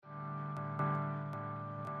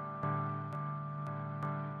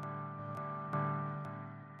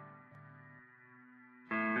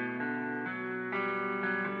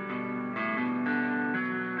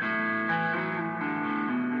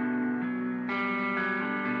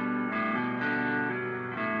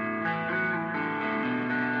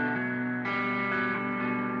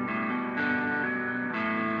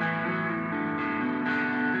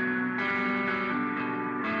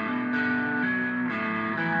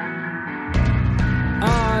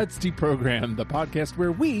It's Deprogram, the podcast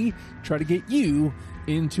where we try to get you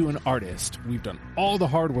into an artist. We've done all the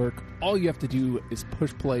hard work. All you have to do is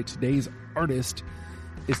push play. Today's artist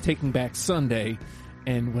is Taking Back Sunday.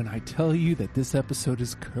 And when I tell you that this episode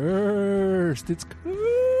is cursed, it's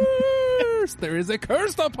cursed. There is a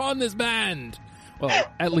curse upon this band.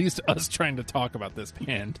 Well, at least us trying to talk about this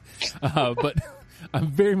band. But I'm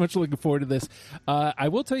very much looking forward to this. I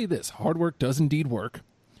will tell you this. Hard work does indeed work.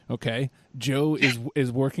 Okay. Joe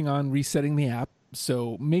is working on resetting the app.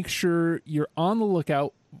 So make sure you're on the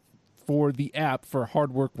lookout for the app for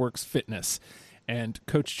Hard Work Works Fitness. And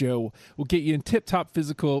Coach Joe will get you in tip-top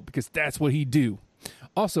physical because that's what he do.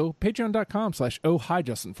 Also,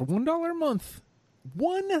 patreon.com/ohhijustin for $1 a month.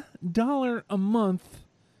 $1 a month.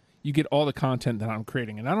 You get all the content that I'm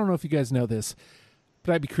creating. And I don't know if you guys know this,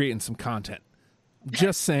 but I'd be creating some content.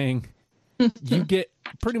 Just saying, you get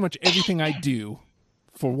pretty much everything I do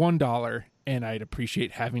for $1, and I'd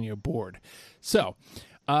appreciate having you aboard. So,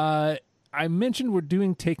 I mentioned we're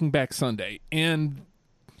doing Taking Back Sunday, and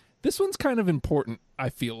this one's kind of important, I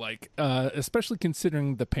feel like, especially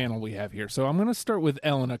considering the panel we have here. So I'm going to start with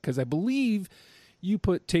Elena, because I believe you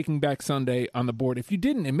put Taking Back Sunday on the board. If you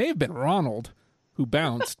didn't, it may have been Ronald who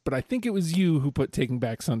bounced, but I think it was you who put Taking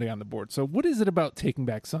Back Sunday on the board. So what is it about Taking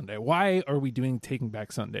Back Sunday? Why are we doing Taking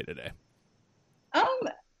Back Sunday today?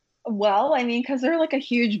 Well, I mean, because they're like a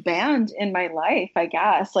huge band in my life, I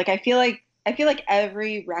guess. Like I feel like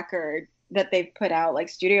every record that they've put out, like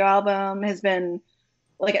studio album, has been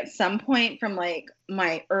like at some point from like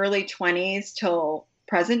my early 20s till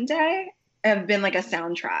present day have been like a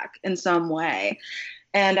soundtrack in some way.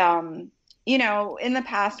 And you know, in the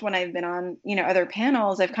past when I've been on, you know, other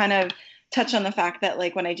panels, I've kind of touched on the fact that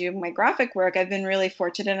like when I do my graphic work, I've been really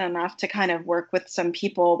fortunate enough to kind of work with some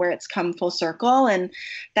people where it's come full circle. And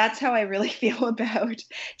that's how I really feel about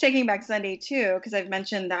Taking Back Sunday too, because I've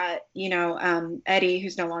mentioned that, you know, Eddie,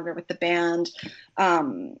 who's no longer with the band,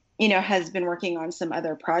 you know, has been working on some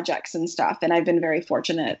other projects and stuff. And I've been very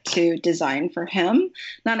fortunate to design for him,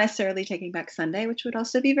 not necessarily Taking Back Sunday, which would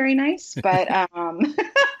also be very nice, but,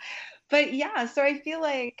 but yeah, so I feel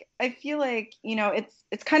like, you know,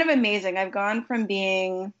 it's kind of amazing. I've gone from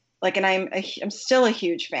being like, and I'm still a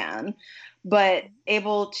huge fan, but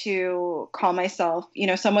able to call myself, you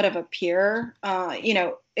know, somewhat of a peer, you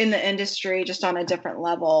know, in the industry, just on a different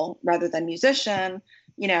level rather than musician,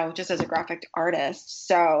 you know, just as a graphic artist.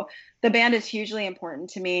 So the band is hugely important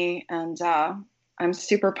to me, and I'm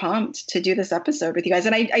super pumped to do this episode with you guys.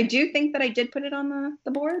 And I do think that I did put it on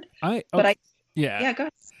the board, yeah, go ahead. Yeah.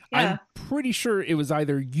 I'm pretty sure it was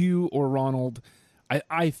either you or Ronald.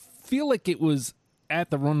 I feel like it was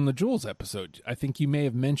at the Run the Jewels episode. I think you may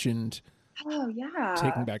have mentioned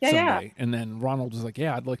Taking Back Sunday. And then Ronald was like,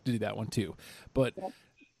 yeah, I'd like to do that one too. But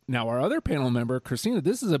now our other panel member, Christina,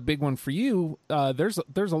 this is a big one for you. There's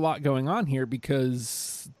a lot going on here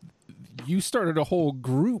because you started a whole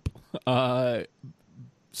group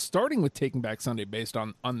starting with Taking Back Sunday based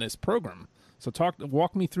on this program. So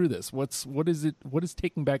walk me through this. What does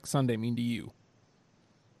Taking Back Sunday mean to you?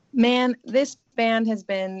 Man, this band has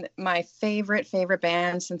been my favorite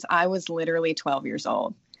band since I was literally 12 years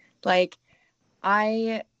old. Like,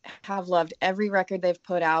 I have loved every record they've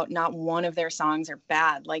put out. Not one of their songs are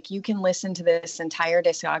bad. Like, you can listen to this entire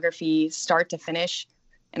discography start to finish,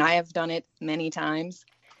 and I have done it many times,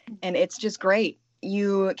 and it's just great.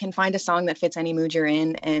 You can find a song that fits any mood you're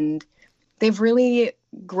in, and they've really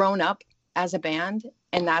grown up as a band,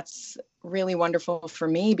 and that's really wonderful for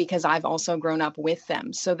me because I've also grown up with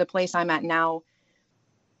them. So the place I'm at now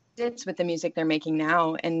fits with the music they're making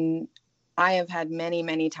now, and I have had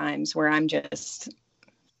many times where I'm just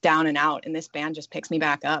down and out, and this band just picks me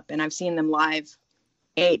back up. And I've seen them live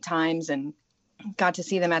 8 times and got to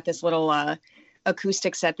see them at this little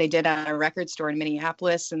acoustic set they did at a record store in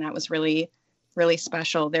Minneapolis, and that was really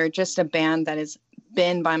special. They're just a band that has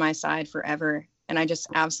been by my side forever, and I just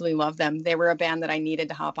absolutely love them. They were a band that I needed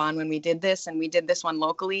to hop on when we did this, and we did this one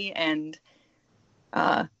locally, and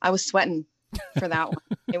I was sweating for that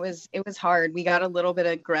one. It was hard. We got a little bit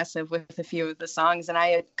aggressive with a few of the songs, and I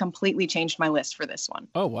had completely changed my list for this one.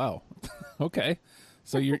 Oh, wow. Okay.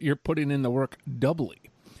 So you're putting in the work doubly.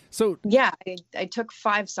 So yeah, I took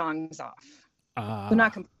 5 songs off. Well,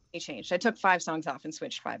 not completely changed. I took 5 songs off and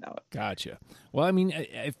switched 5 out. Gotcha. Well, I mean,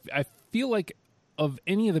 I feel like of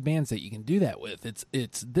any of the bands that you can do that with,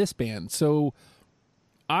 it's this band. So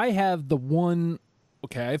I have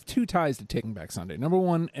I have 2 ties to Taking Back Sunday. Number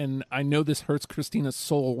one, and I know this hurts Christina's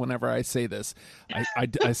soul whenever I say this,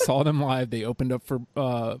 I saw them live. They opened up for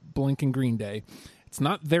Blink and Green Day. It's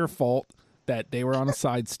not their fault that they were on a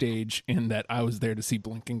side stage and that I was there to see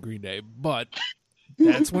Blink and Green Day, but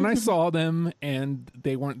That's when I saw them, and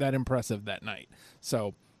they weren't that impressive that night.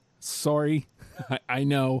 So, sorry, I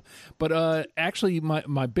know. But actually,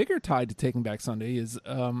 my bigger tie to Taking Back Sunday is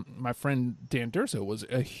my friend Dan Durso was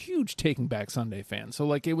a huge Taking Back Sunday fan. So,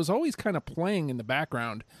 like, it was always kind of playing in the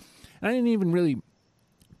background. And I didn't even really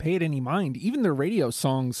pay it any mind. Even their radio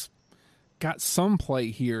songs got some play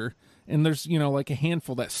here. And there's, like a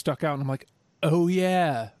handful that stuck out. And I'm like, oh,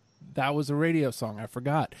 yeah, that was a radio song. I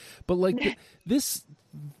forgot. But, like, this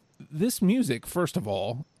music, first of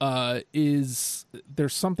all, there's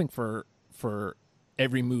something for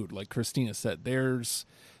every mood. Like Christina said, there's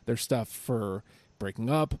stuff for breaking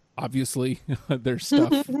up, obviously. there's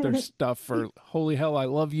stuff for Holy Hell, I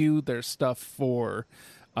Love You. There's stuff for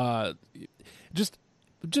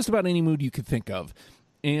just about any mood you could think of.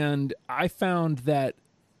 And I found that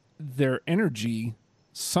their energy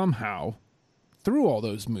somehow through all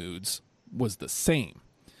those moods was the same.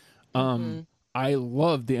 I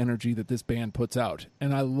love the energy that this band puts out.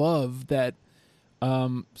 And I love that.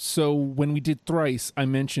 So when we did Thrice, I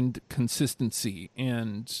mentioned consistency,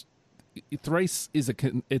 and Thrice is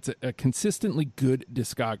a consistently good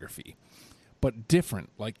discography, but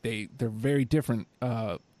different. Like they're very different.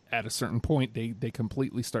 At a certain point, they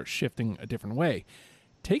completely start shifting a different way.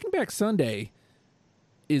 Taking Back Sunday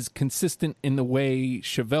is consistent in the way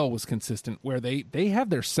Chevelle was consistent, where they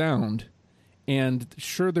have their sound, and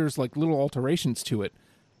sure, there's like little alterations to it.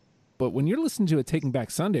 But when you're listening to a Taking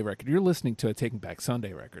Back Sunday record, you're listening to a Taking Back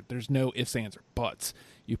Sunday record. There's no ifs, ands, or buts.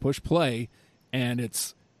 You push play, and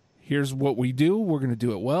it's, here's what we do. We're going to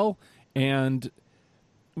do it well. And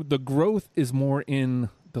the growth is more in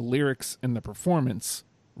the lyrics and the performance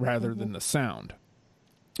rather than the sound.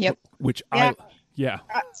 Yep. Which Yeah.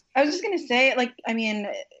 I was just going to say, like, I mean,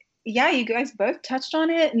 yeah, you guys both touched on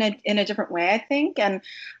it in a different way, I think. And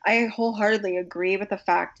I wholeheartedly agree with the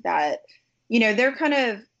fact that, they're kind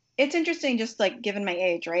of, it's interesting, just like given my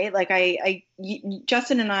age, right? Like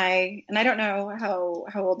Justin and I don't know how old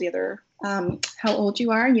how old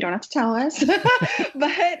you are. You don't have to tell us, but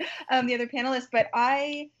the other panelists, but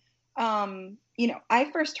I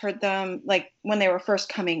first heard them like when they were first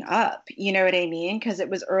coming up, you know what I mean? Cause it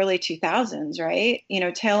was early 2000s, right?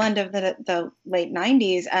 Tail end of the late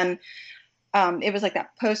 90s. And it was like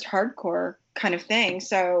that post-hardcore kind of thing.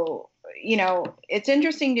 So, it's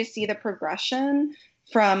interesting to see the progression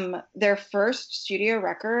from their first studio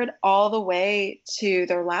record all the way to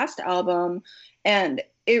their last album. And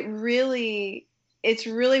it's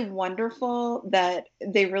really wonderful that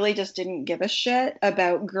they really just didn't give a shit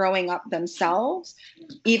about growing up themselves,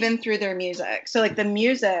 even through their music. So like the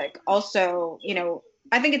music also,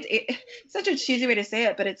 I think it's such a cheesy way to say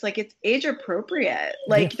it, but it's like, it's age appropriate.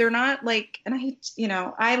 Like they're not like, and I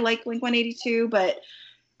like Blink-182, but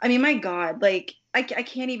I mean, my God, like I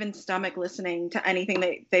can't even stomach listening to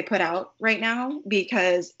anything they put out right now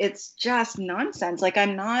because it's just nonsense. Like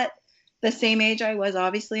I'm not the same age I was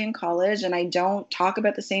obviously in college, and I don't talk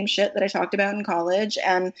about the same shit that I talked about in college.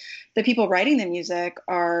 And the people writing the music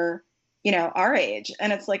are, our age.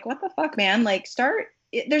 And it's like, what the fuck, man? Like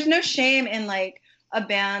there's no shame in like a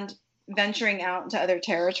band venturing out into other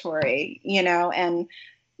territory, and,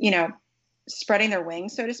 spreading their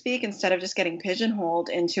wings, so to speak, instead of just getting pigeonholed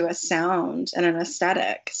into a sound and an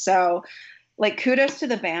aesthetic. So like kudos to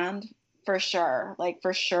the band for sure. Like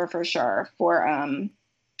for sure, for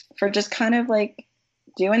just kind of like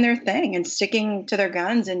doing their thing and sticking to their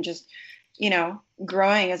guns and just,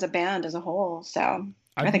 growing as a band as a whole. So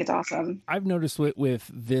I think it's awesome. I've noticed with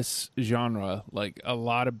this genre, like a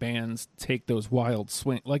lot of bands take those wild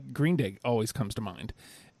swing, like Green Day always comes to mind.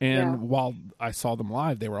 And while I saw them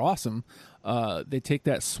live, they were awesome. They take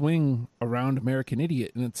that swing around American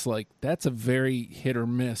Idiot, and it's like, that's a very hit or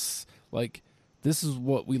miss. Like, this is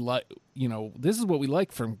what we like, this is what we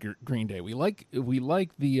like from Green Day. We like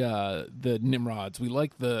the Nimrods. We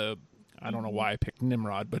like I don't know why I picked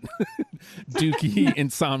Nimrod, but Dookie,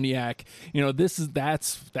 Insomniac.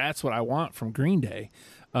 That's what I want from Green Day.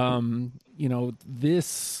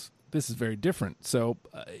 This is very different. So,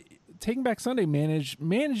 Taking Back Sunday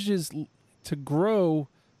manages to grow,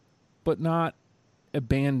 but not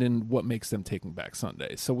abandon what makes them Taking Back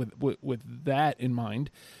Sunday. So with that in mind,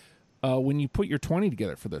 when you put your 20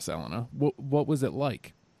 together for this, Elena, what was it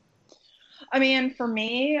like? I mean, for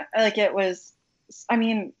me, like it was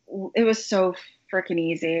so freaking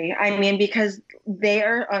easy. I mean, because they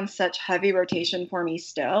are on such heavy rotation for me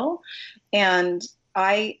still. And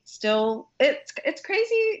it's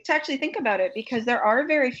crazy to actually think about it, because there are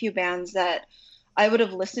very few bands that I would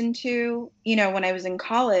have listened to, when I was in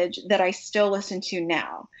college that I still listen to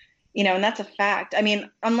now, and that's a fact. I mean,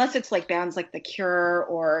 unless it's like bands like The Cure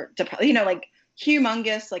or, like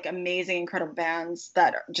humongous, like amazing, incredible bands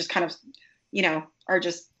that are just kind of, are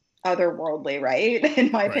just otherworldly, right?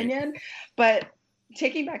 In my opinion. But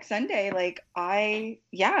Taking Back Sunday, like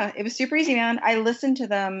it was super easy, man. I listened to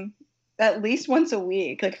them at least once a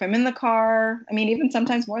week. Like if I'm in the car, I mean, even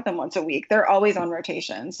sometimes more than once a week, they're always on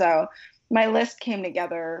rotation. So my list came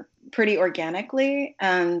together pretty organically.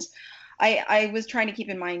 And I was trying to keep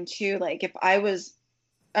in mind too, like if I was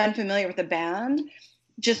unfamiliar with the band,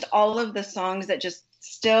 just all of the songs that just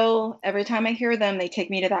still, every time I hear them, they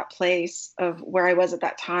take me to that place of where I was at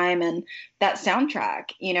that time and that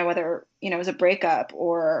soundtrack, whether, it was a breakup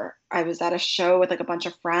or I was at a show with like a bunch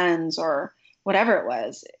of friends or whatever it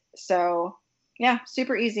was. So yeah,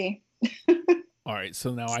 super easy. All right.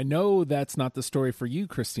 So now I know that's not the story for you,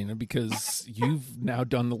 Christina, because you've now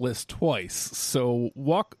done the list twice. So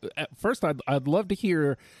first, I'd love to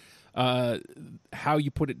hear how you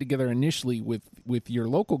put it together initially with your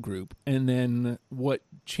local group, and then what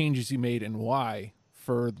changes you made and why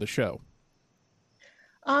for the show.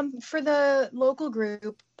 For the local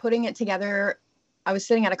group, putting it together, I was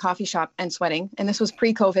sitting at a coffee shop and sweating, and this was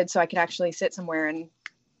pre-COVID, so I could actually sit somewhere and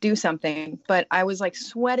do something. But I was like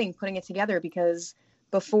sweating putting it together because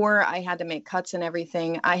before I had to make cuts and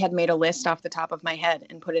everything, I had made a list off the top of my head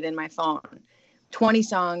and put it in my phone. 20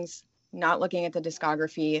 songs, not looking at the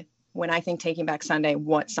discography. When I think Taking Back Sunday,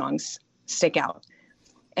 what songs stick out?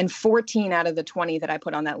 And 14 out of the 20 that I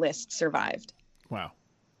put on that list survived. Wow.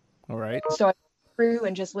 All right. So I went through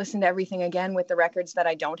and just listened to everything again with the records that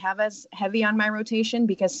I don't have as heavy on my rotation,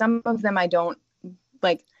 because some of them I don't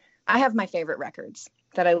like. I have my favorite records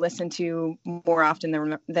that I listen to more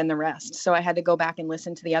often than the rest. So I had to go back and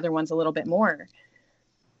listen to the other ones a little bit more.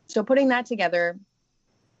 So putting that together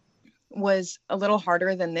was a little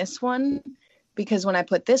harder than this one, because when I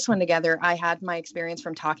put this one together, I had my experience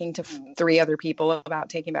from talking to 3 other people about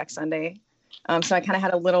Taking Back Sunday. So I kind of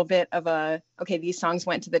had a little bit of okay, these songs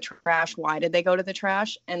went to the trash. Why did they go to the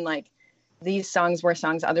trash? And like, these songs were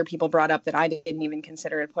songs other people brought up that I didn't even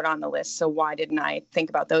consider to put on the list. So why didn't I think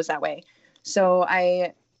about those that way? So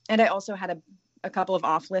I also had a couple of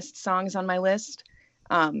off-list songs on my list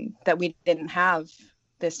that we didn't have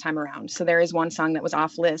this time around. So there is one song that was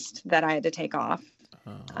off-list that I had to take off.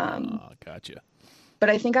 Gotcha. But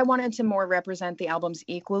I think I wanted to more represent the albums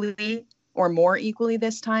equally or more equally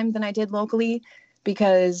this time than I did locally,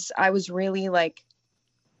 because I was really like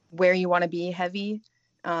where you want to be heavy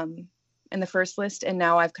in the first list. And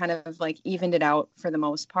now I've kind of like evened it out for the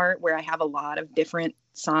most part, where I have a lot of different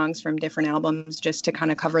songs from different albums just to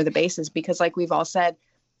kind of cover the bases, because like we've all said,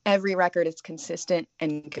 every record is consistent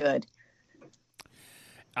and good.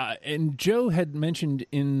 And Joe had mentioned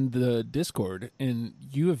in the Discord, and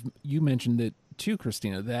you mentioned it too,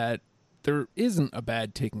 Christina, that there isn't a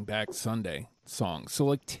bad Taking Back Sunday song. So,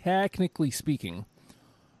 like, technically speaking,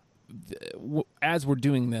 as we're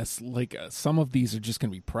doing this, like, some of these are just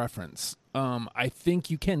going to be preference. I think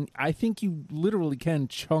you literally can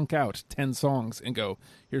chunk out 10 songs and go,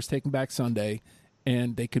 here's Taking Back Sunday,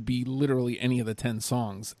 and they could be literally any of the 10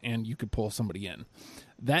 songs, and you could pull somebody in.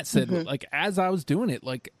 That said, like, as I was doing it,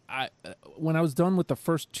 like, when I was done with the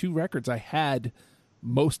first 2 records, I had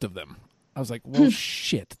most of them. I was like, well,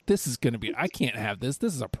 shit, this is going to be, I can't have this.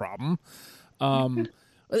 This is a problem.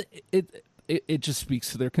 It just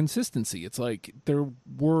speaks to their consistency. It's like there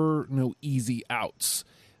were no easy outs.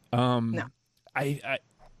 No. I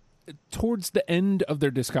towards the end of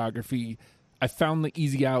their discography, I found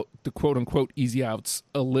the quote unquote easy outs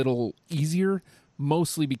a little easier,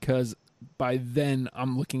 mostly because by then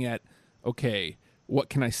I'm looking at, okay, what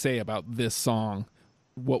can I say about this song?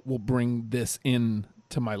 What will bring this in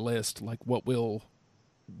to my list? Like what will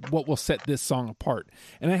set this song apart?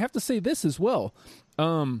 And I have to say this as well.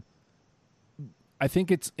 I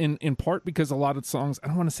think it's in part because a lot of songs, I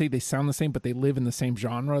don't want to say they sound the same, but they live in the same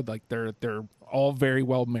genre. Like they're all very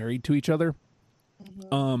well married to each other.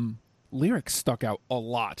 Lyrics stuck out a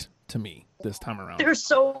lot to me this time around. They're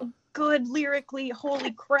so good lyrically.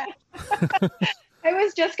 Holy crap. I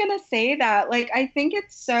was just going to say that. Like, I think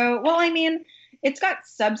it's so, well, I mean, it's got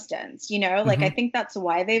substance, like I think that's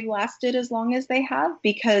why they've lasted as long as they have,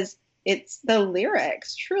 because it's the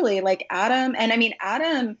lyrics, truly. Like Adam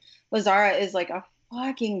Lazzara is like a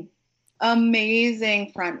fucking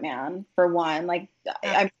amazing frontman for one, like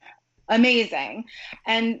amazing.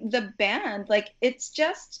 And the band, like, it's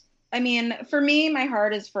just, I mean, for me, my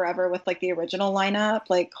heart is forever with like the original lineup,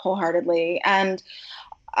 like wholeheartedly. And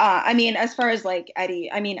I mean, as far as like Eddie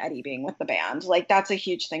being with the band, like that's a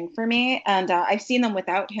huge thing for me. And I've seen them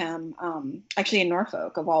without him, actually in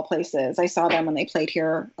Norfolk of all places. I saw them when they played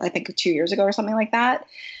here, I think 2 years ago or something like that.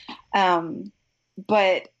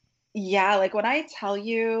 But Yeah, like when I tell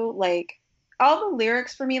you, like all the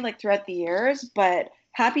lyrics for me, like throughout the years, but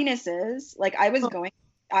happiness is like I was going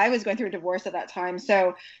through a divorce at that time.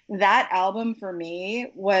 So that album for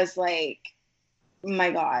me was like,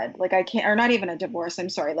 my God, like I can't, or not even a divorce, I'm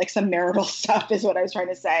sorry, like some marital stuff is what I was trying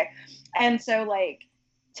to say. And so like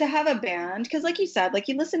to have a band, because like you said, like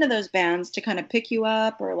you listen to those bands to kind of pick you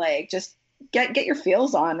up or like just get your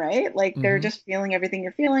feels on, right? Like they're Hmm. just feeling everything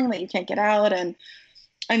you're feeling that you can't get out. And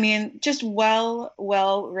I mean, just well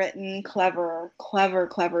written, clever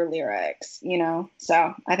lyrics, you know?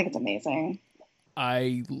 So I think it's amazing.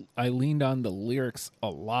 I I leaned on the lyrics a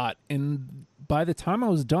lot, and by the time I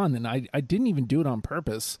was done, and I didn't even do it on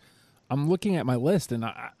purpose. I'm looking at my list, and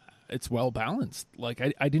it's well balanced. Like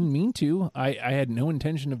I didn't mean to. I had no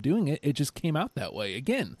intention of doing it. It just came out that way.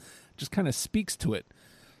 Again, just kind of speaks to it.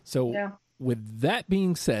 So, Yeah. with that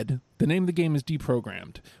being said, the name of the game is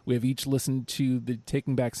Deprogrammed. We have each listened to the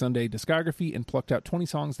Taking Back Sunday discography and plucked out 20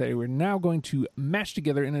 songs that we're now going to mash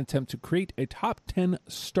together in an attempt to create a top 10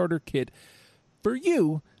 starter kit for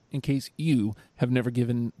you in case you have never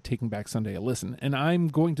given Taking Back Sunday a listen. And I'm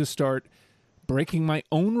going to start breaking my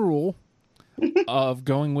own rule of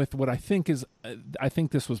going with what I think is, I think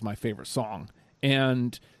this was my favorite song.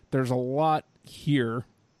 And there's a lot here,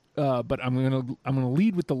 but I'm gonna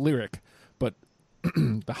lead with the lyric. But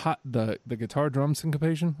the guitar drum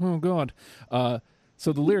syncopation. Oh God.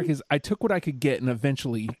 So the lyric is, I took what I could get, and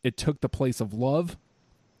eventually it took the place of love.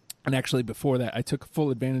 And actually, before that, I took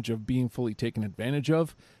full advantage of being fully taken advantage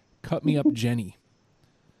of. Cut me up, Jenny.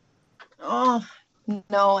 Oh,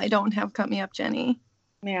 no, I don't have Cut Me Up, Jenny.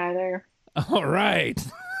 Me either. All right.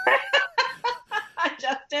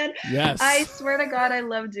 Justin, Yes. I swear to God, I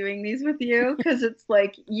love doing these with you because it's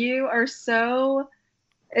like you are so,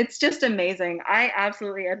 it's just amazing. I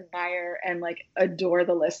absolutely admire and like adore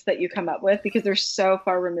the lists that you come up with because they're so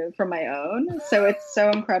far removed from my own. So it's so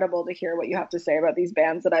incredible to hear what you have to say about these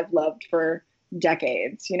bands that I've loved for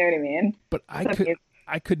decades. You know what I mean? But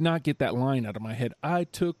I could not get that line out of my head. I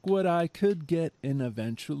took what I could get, and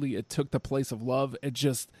eventually it took the place of love. It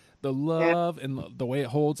just, the love and the way it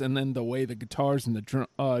holds, and then the way the guitars and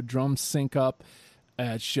the drums sync up.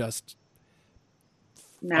 It's just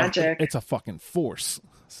Magic. It's a fucking force.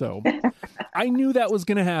 So I knew that was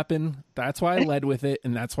going to happen. That's why I led with it,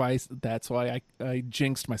 and that's why I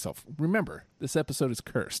jinxed myself. Remember, this episode is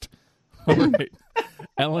cursed. All right,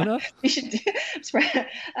 Elena. We should do,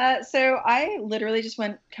 so I literally just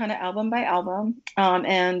went kind of album by album,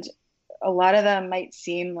 and a lot of them might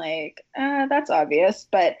seem like that's obvious,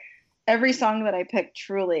 but every song that I picked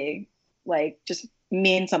truly like just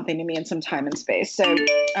means something to me in some time and space. So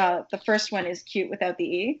the first one is Cute Without the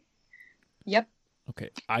E. Yep. Okay,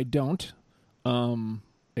 I don't.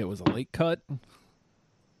 It was a late cut,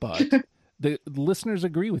 but the listeners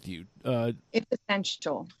agree with you. It's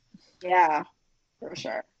essential. Yeah, for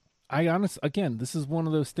sure. Again, this is one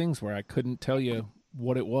of those things where I couldn't tell you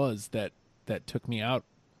what it was that took me out.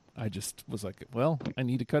 I just was like, well, I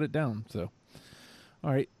need to cut it down. So,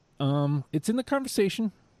 all right. It's in the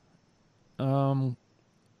conversation.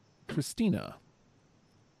 Christina.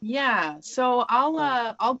 Yeah. So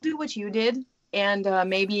I'll do what you did and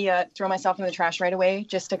maybe throw myself in the trash right away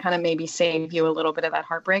just to kind of maybe save you a little bit of that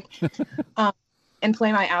heartbreak and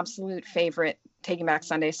play my absolute favorite Taking Back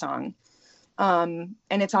Sunday song. And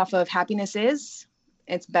it's off of Happiness Is.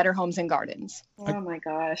 It's Better Homes and Gardens. Oh my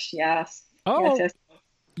gosh, yes. Oh, Yes.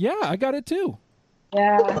 yeah, I got it too.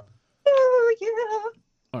 Yeah. Oh, yeah.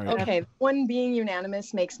 All right. Okay, one being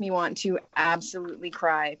unanimous makes me want to absolutely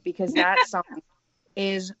cry because that song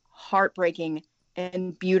is heartbreaking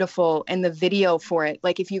and beautiful, and the video for it.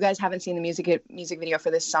 Like, if you guys haven't seen the music video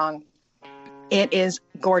for this song, it is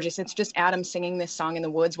gorgeous. It's just Adam singing this song in the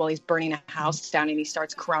woods while he's burning a house down, and he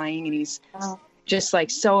starts crying, and he's just like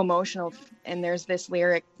so emotional. And there's this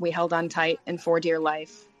lyric, "We held on tight and for dear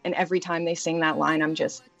life." And every time they sing that line, I'm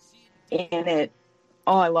just in it.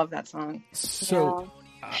 Oh, I love that song. So,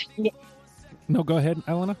 no, go ahead,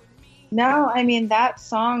 Elena. No, I mean, that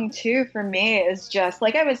song too, for me, is just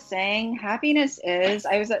like I was saying, Happiness Is.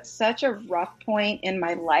 I was at such a rough point in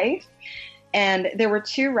my life. And there were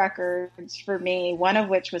two records for me, one of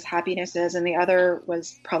which was Happiness Is, and the other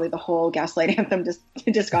was probably the whole Gaslight Anthem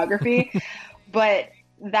discography. But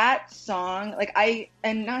that song, like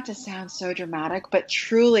and not to sound so dramatic, but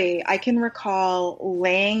truly, I can recall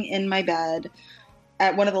laying in my bed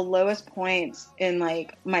at one of the lowest points in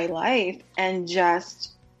like my life and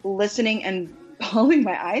just listening and bawling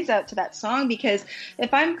my eyes out to that song, because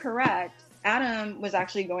if I'm correct, Adam was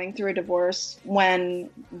actually going through a divorce when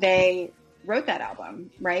they wrote that album,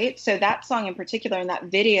 right? So that song in particular and that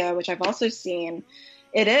video, which I've also seen,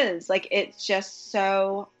 It is like, it's just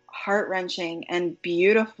so heart-wrenching and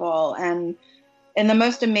beautiful and in the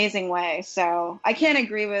most amazing way. So I can't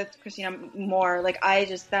agree with Christina more. Like,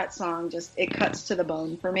 that song just, it cuts to the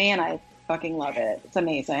bone for me, and I fucking love it. It's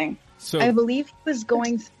amazing. So I believe he was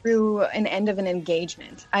going through an end of an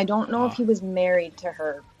engagement. I don't know if he was married to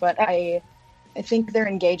her, but I think their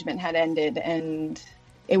engagement had ended, and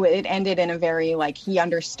it ended in a very, like, he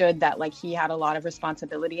understood that, like, he had a lot of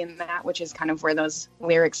responsibility in that, which is kind of where those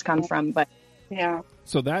lyrics come from. But yeah.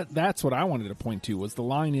 So that's what I wanted to point to, was the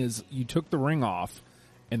line is, you took the ring off,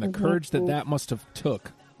 and the courage that must have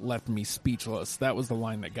took left me speechless. That was the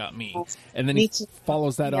line that got me. And then he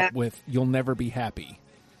follows that up with, you'll never be happy.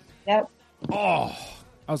 Yep. Oh,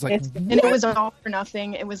 I was like, and it was all for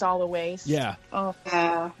nothing. It was all a waste. Yeah. Oh,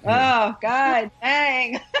 oh God,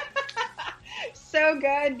 dang. So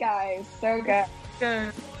good, guys. So good.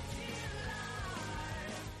 Good.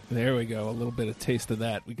 There we go. A little bit of taste of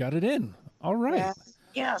that. We got it in. All right.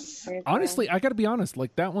 Yes. Honestly, I got to be honest.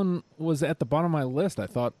 Like, that one was at the bottom of my list. I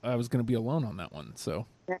thought I was going to be alone on that one. So.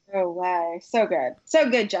 No way. So good. So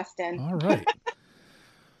good, Justin. All right.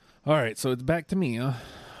 All right. So it's back to me. All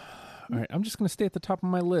right. I'm just going to stay at the top of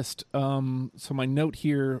my list. So my note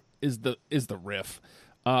here is the riff.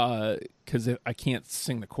 Because I can't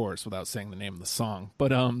sing the chorus without saying the name of the song. But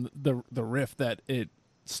the riff that it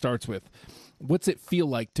starts with, what's it feel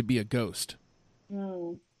like to be a ghost?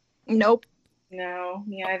 Nope. No,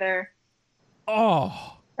 me either.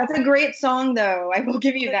 Oh, that's a great song, though. I will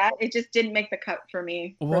give you that. It just didn't make the cut for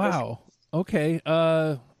me. Wow. Okay.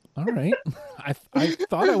 All right. I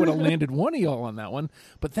thought I would have landed one of y'all on that one,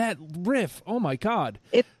 but that riff, oh my God.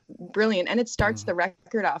 It's brilliant. And it starts the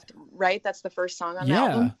record off, right? That's the first song on the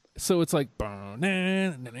album. So it's like,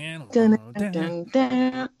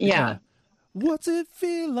 yeah. What's it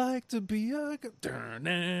feel like to be a...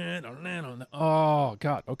 Oh,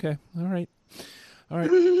 God. Okay. All right.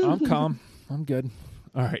 I'm calm. I'm good.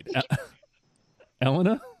 All right.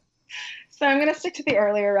 Elena? So I'm going to stick to the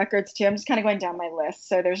earlier records, too. I'm just kind of going down my list.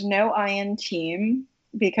 So there's no Iron Team,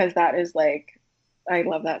 because that is like... I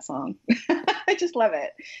love that song. I just love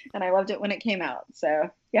it. And I loved it when it came out. So,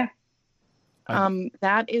 yeah.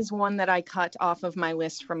 That is one that I cut off of my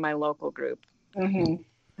list from my local group. Mm-hmm.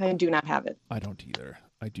 I do not have it. I don't either.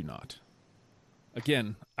 I do not.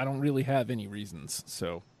 Again, I don't really have any reasons,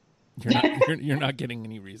 so you're not getting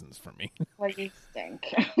any reasons from me. Well, you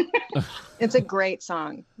stink. It's a great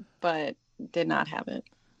song, but did not have it.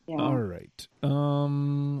 Yeah. All right.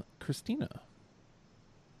 Christina.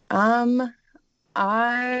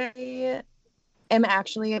 I am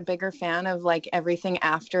actually a bigger fan of, like, everything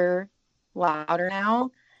after Louder Now.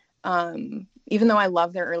 Even though I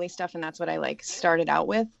love their early stuff, and that's what I, like, started out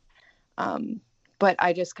with. But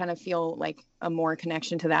I just kind of feel like a more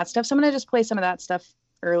connection to that stuff. So I'm going to just play some of that stuff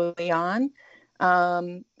early on.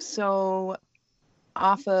 So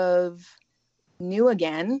off of New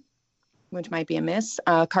Again, which might be a miss,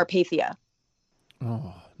 Carpathia.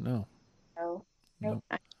 Oh, no. Oh, Nope.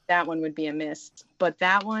 That one would be a miss. But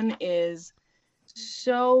that one is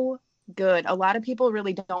so good. A lot of people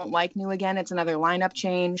really don't like New Again. It's another lineup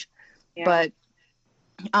change. Yeah. But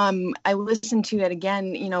I listened to it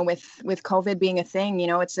again, you know, with COVID being a thing, you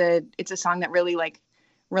know, it's a song that really, like,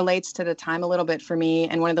 relates to the time a little bit for me.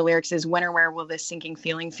 And one of the lyrics is, when or where will this sinking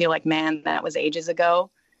feeling feel like, man, that was ages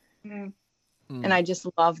ago. And I just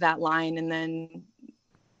love that line. And then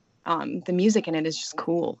the music in it is just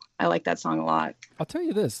cool. I like that song a lot. I'll tell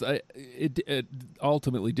you this, it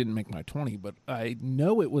ultimately didn't make my 20, but I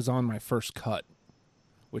know it was on my first cut,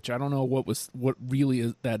 which I don't know what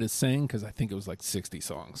really that is saying, because I think it was like 60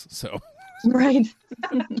 songs. So right.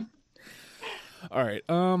 All right.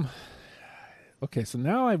 Okay, so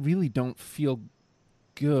now I really don't feel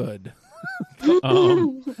good. I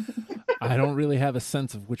don't really have a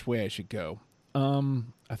sense of which way I should go.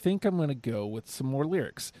 I think I'm going to go with some more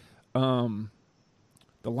lyrics. The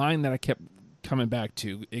line that I kept coming back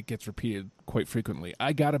to, it gets repeated quite frequently.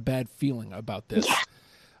 I got a bad feeling about this. Yeah.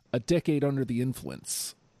 A decade under the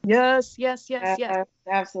influence. Yes.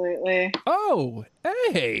 Absolutely. Oh,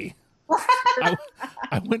 hey.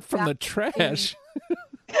 I went from the trash.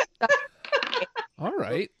 All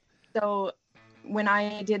right. So when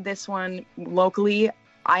I did this one locally,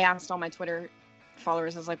 I asked all my Twitter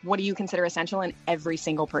followers, I was like, what do you consider essential? And every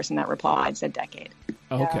single person that replied said Decade.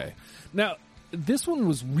 Okay. Yeah. Now, this one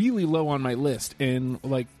was really low on my list. And,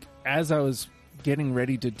 like, as I was getting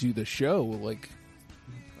ready to do the show, like,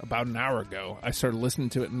 about an hour ago, I started listening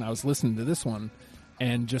to it, and I was listening to this one,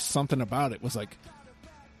 and just something about it was like,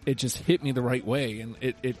 it just hit me the right way, and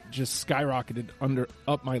it just skyrocketed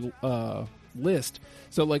up my list.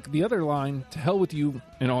 So, like, the other line, "To hell with you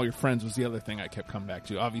and all your friends," was the other thing I kept coming back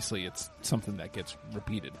to. Obviously, it's something that gets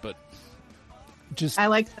repeated, but just... I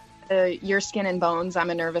like "Your Skin and Bones, I'm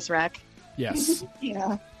a Nervous Wreck." Yes.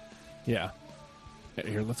 Yeah. Yeah.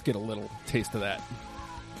 Here, let's get a little taste of that.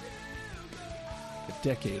 A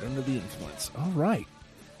decade under the influence. All right.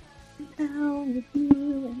 Down with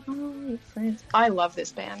you and all your friends. I love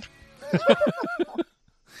this band.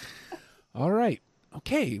 All right.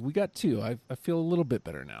 Okay, we got two. I feel a little bit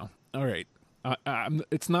better now. All right.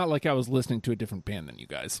 It's not like I was listening to a different band than you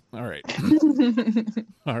guys. All right.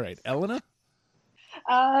 All right. Elena?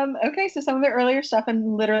 Okay, so some of the earlier stuff,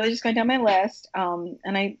 I'm literally just going down my list. And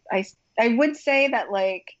I would say that,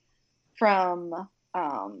 like, from,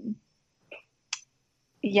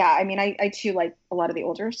 yeah, I mean, I too like a lot of the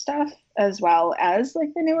older stuff as well as,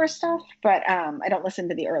 like, the newer stuff, but I don't listen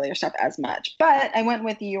to the earlier stuff as much. But I went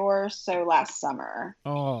with Your So Last Summer.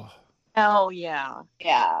 Oh. Hell yeah.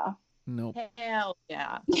 Yeah. Nope. Hell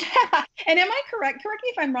yeah. And am I correct? Correct me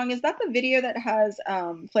if I'm wrong. Is that the video that has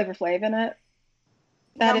Flavor Flav in it?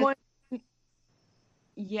 That one.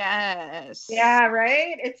 Yes. Yeah,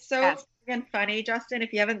 right? It's so Yes. freaking funny, Justin,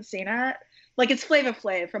 if you haven't seen it. Like, it's Flavor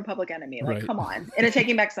Flav from Public Enemy. Like, Right. come on. In a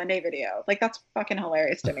Taking Back Sunday video. Like, that's fucking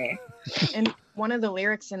hilarious to me. And one of the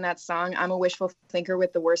lyrics in that song, "I'm a wishful thinker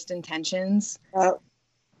with the worst intentions." Oh,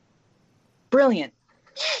 Brilliant.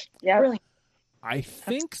 yeah. Brilliant. I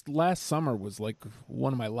think last summer was, like,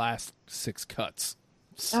 one of my last 6 cuts.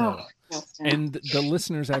 So, Oh, Justin. and the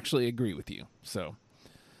listeners actually agree with you. So,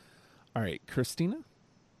 all right, Christina?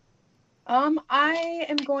 I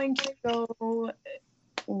am going to go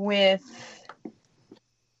with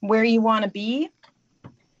 "Where You Want to Be"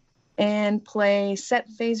 and play "Set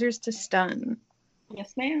Phasers to Stun."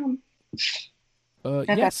 Yes, ma'am.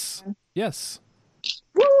 Yes. Yes.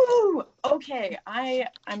 Woo! Okay,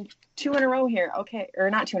 I'm 2 in a row here. Okay, or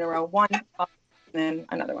not 2 in a row. One, and then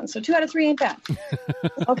another one. So 2 out of 3 ain't bad.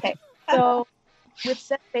 Okay, so with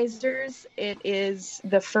 "Set Phasers," it is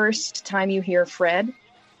the first time you hear Fred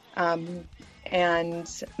and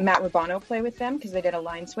Matt Rubano play with them because they did a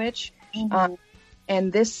line switch.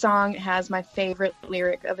 And this song has my favorite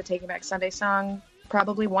lyric of a Taking Back Sunday song,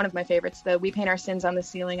 probably one of my favorites. The "We paint our sins on the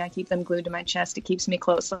ceiling, I keep them glued to my chest. It keeps me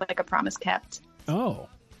close like a promise kept." Oh.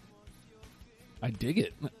 I dig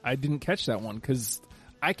it. I didn't catch that one because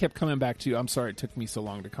I kept coming back to, I'm sorry it took me so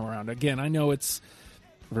long to come around. Again, I know it's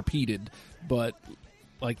repeated, but,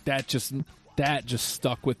 like, that just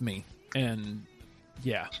stuck with me. And,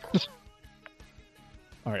 yeah.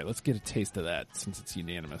 All right, let's get a taste of that since it's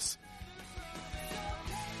unanimous.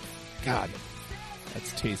 God,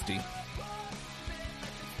 that's tasty.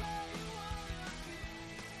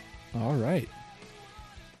 All right.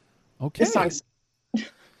 Okay. This song's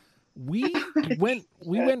We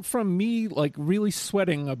went from me, like, really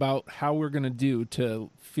sweating about how we're going to do to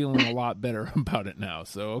feeling a lot better about it now.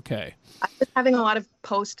 So, okay. I'm just having a lot of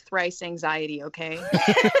post-thrice anxiety, okay?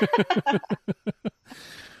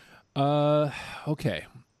 Okay.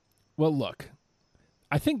 Well, look,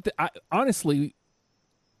 I think that honestly,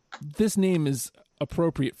 this name is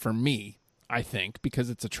appropriate for me, I think, because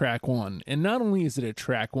it's a track one. And not only is it a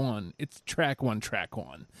track one, it's track one.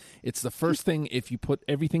 It's the first thing, if you put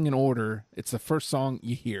everything in order, it's the first song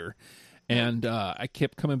you hear. And I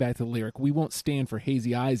kept coming back to the lyric, "We won't stand for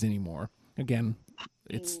hazy eyes anymore." Again,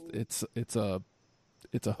 it's a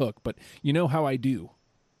hook, but you know how I do.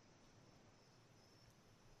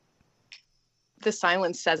 The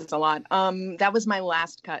silence says a lot. That was my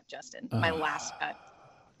last cut, Justin. My last cut.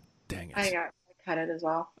 Dang it. I cut it as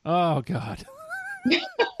well. Oh, God.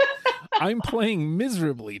 I'm playing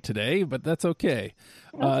miserably today, but that's okay.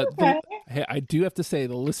 That's okay. Hey, I do have to say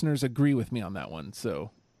the listeners agree with me on that one,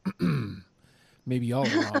 so maybe y'all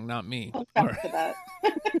are wrong, not me. I'll All come right. to that.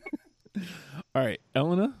 All right,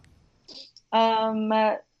 Elena,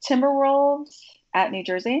 Timberwolves at New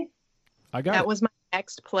Jersey. I got That it. was my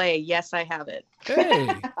next play. Yes, I have it. Hey,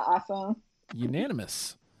 Awesome.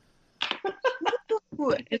 unanimous.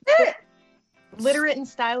 Ooh, is it literate and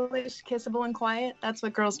stylish, kissable and quiet? That's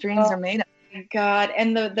what girls' dreams are made of. Oh my God.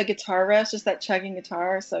 And the guitar riff, just that chugging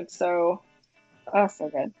guitar, so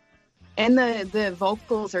good. And the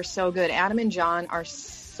vocals are so good. Adam and John are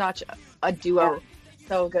such a duo.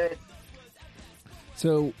 So good.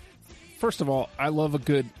 So, first of all, I love a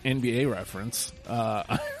good NBA reference.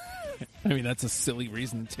 I mean, that's a silly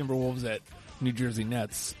reason. Timberwolves at New Jersey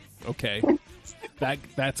Nets. Okay.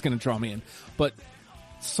 That's going to draw me in. But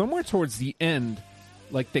somewhere towards the end,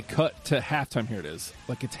 like, they cut to halftime. Here it is.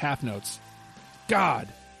 Like, it's half notes. God.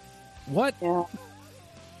 What? Yeah.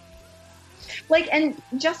 Like, and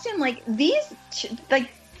Justin, like, these,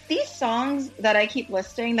 like, these songs that I keep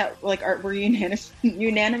listing that like we're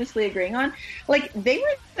unanimously agreeing on, like they were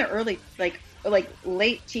in the early like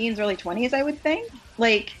late teens, early 20s, I would think.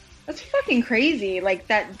 Like that's fucking crazy. Like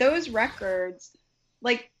that those records,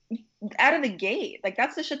 like out of the gate, like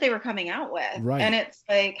that's the shit they were coming out with. Right. And it's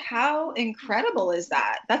like, how incredible is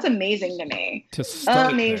that? That's amazing to me. To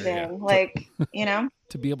start amazing. there, yeah. Like, you know,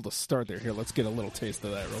 to be able to start there. Here, let's get a little taste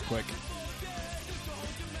of that real quick.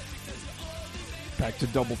 Back to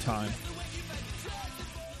Double Time.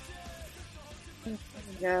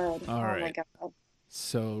 good. All right. My God.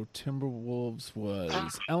 So Timberwolves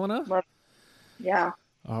was Elena? Yeah.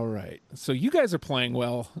 All right. So you guys are playing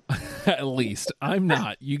well, at least. I'm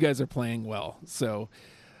not. You guys are playing well. So,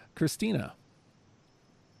 Christina.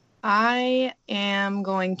 I am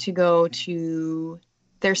going to go to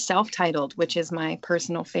their self-titled, which is my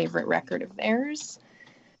personal favorite record of theirs,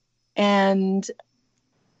 and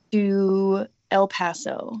do El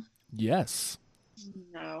Paso. Yes.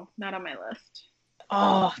 No, not on my list.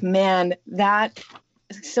 Oh, man. A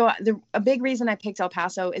big reason I picked El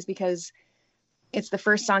Paso is because it's the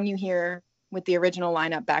first song you hear with the original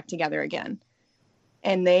lineup back together again.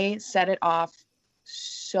 And they set it off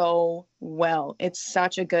so well. It's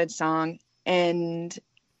such a good song, and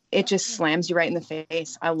it just slams you right in the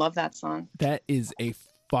face. I love that song. That is a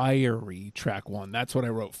fiery track one. That's what I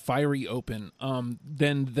wrote. Fiery open.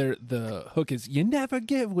 Then the hook is "You never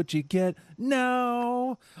give what you get."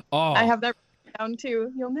 No. Oh, I have that down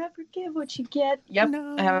too. You'll never give what you get. Yep.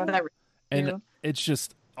 No. I have that and too. it's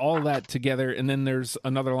just all that together. And then there's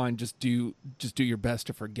another line, just do your best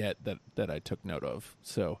to forget, that I took note of.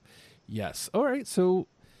 So yes. All right. So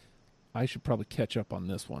I should probably catch up on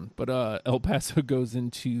this one. But El Paso goes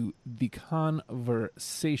into The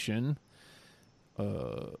Conversation.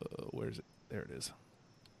 Where is it? There it is.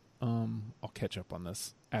 I'll catch up on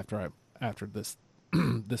this after this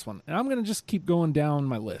this one. And I'm gonna just keep going down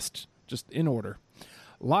my list, just in order.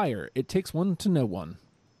 Liar, It Takes One to Know One.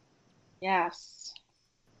 Yes.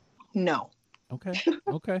 No. Okay.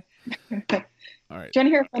 Okay. All right. Do you want to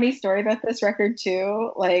hear a funny story about this record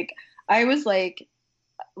too? Like, I was like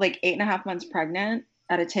 8.5 months pregnant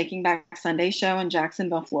at a Taking Back Sunday show in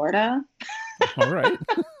Jacksonville, Florida. All right.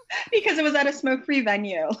 Because it was at a smoke-free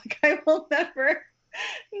venue. Like, I will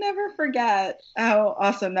never forget how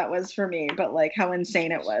awesome that was for me, but like how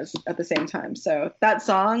insane it was at the same time. So that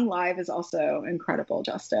song live is also incredible,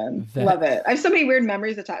 Justin. Love it. I have so many weird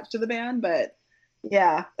memories attached to the band, but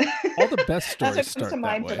yeah. All the best stories That's what start comes to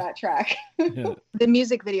mind that for way. that track. Yeah. The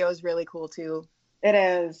music video is really cool too. It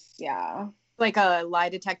is, yeah. Like a lie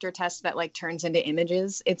detector test that like turns into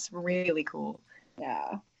images. It's really cool. Yeah.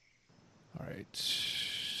 All right.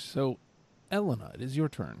 So, Elena, it is your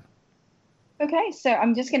turn. Okay, so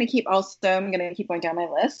I'm going to keep going down my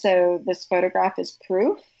list. So this photograph is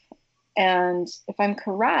proof. And if I'm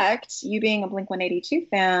correct, you being a Blink-182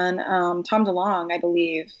 fan, Tom DeLonge, I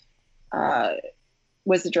believe,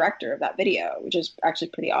 was the director of that video, which is actually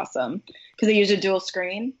pretty awesome because they use a dual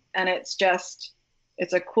screen, and it's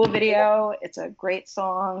a cool video. It's a great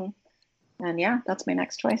song. And yeah, that's my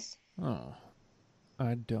next choice. Oh,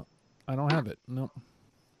 I don't have it. Nope.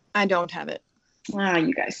 I don't have it. Ah,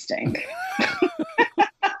 you guys stink.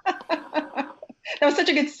 That was such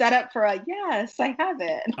a good setup for a yes, I have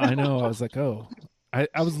it. I know. I was like, oh, I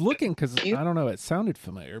was looking because I don't know. It sounded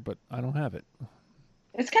familiar, but I don't have it.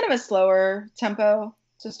 It's kind of a slower tempo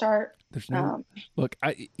to start. There's no look.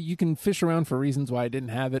 You can fish around for reasons why I didn't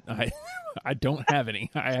have it. I don't have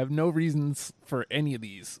any. I have no reasons for any of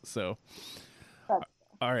these. So,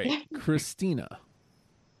 all right, Christina.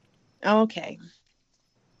 Okay.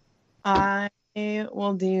 I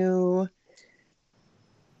will do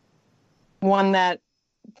one that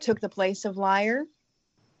took the place of Liar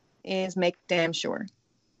is Make Damn Sure.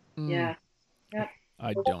 Yeah. Yep.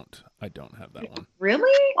 I don't have that one.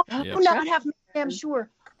 Really? Oh, Yeah. not have Make Damn Sure.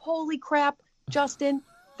 Holy crap, Justin.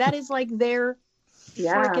 That is like their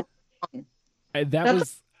Yeah. freaking song. That That's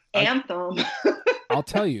was. Anthem. I'll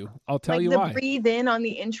tell you Like you the why. breathe in on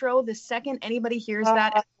the intro, the second anybody hears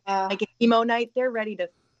that like an emo night, they're ready to.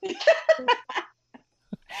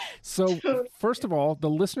 So, first of all, the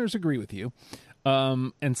listeners agree with you.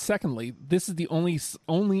 And secondly, this is the only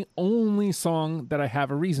song that I have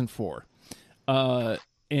a reason for. And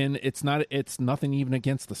it's nothing even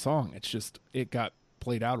against the song. It's just, it got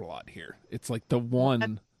played out a lot here. It's like the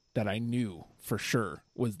one that I knew for sure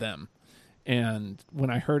was them. And when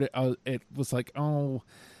I heard it, it was like, oh,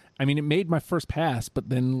 I mean, it made my first pass, but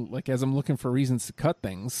then like, as I'm looking for reasons to cut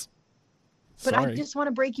things, But sorry, I just want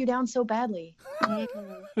to break you down so badly.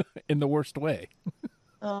 in the worst way.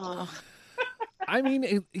 Oh. I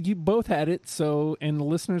mean, you both had it, so, and the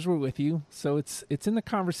listeners were with you, so it's in the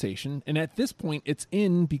conversation, and at this point, it's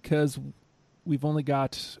in because we've only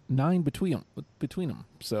got 9 between them,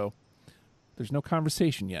 so there's no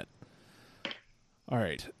conversation yet. All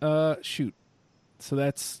right, shoot. So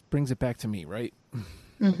that brings it back to me, right?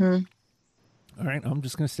 Mm-hmm. All right, I'm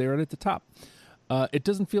just going to stay right at the top. It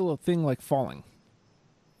doesn't feel a thing like falling.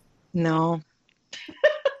 No.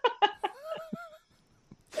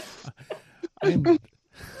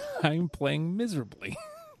 I'm playing miserably.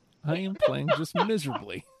 I am playing just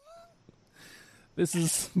miserably.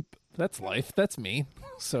 That's life. That's me.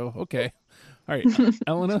 So, okay. All right,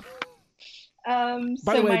 Elena. By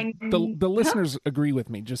the way, the listeners agree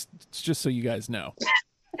with me, just so you guys know.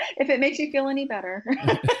 If it makes you feel any better.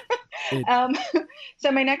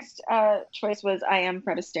 So my next choice was I Am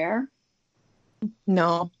Fred Astaire.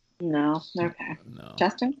 No. No. Okay. No.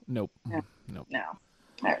 Justin? Nope. No. Nope. No.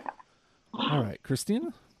 Okay. All right,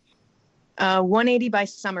 Christina? 180 by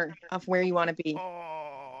Summer of Where You Want to Be.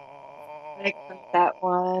 I accept that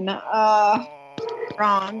one.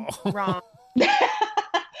 Wrong.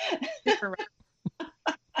 Super wrong.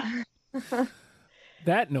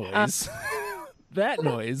 That noise. That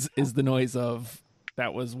noise is the noise of.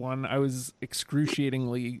 That was one I was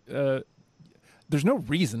excruciatingly. There's no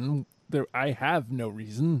reason. I have no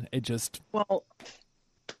reason. It just. Well,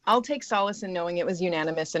 I'll take solace in knowing it was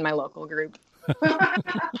unanimous in my local group.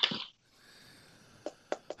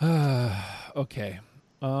 Okay.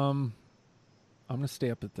 I'm going to stay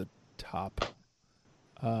up at the top.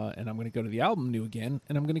 And I'm going to go to the album New Again,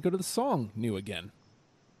 and I'm going to go to the song New Again.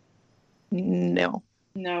 No.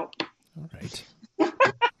 No. All right.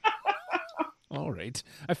 All right.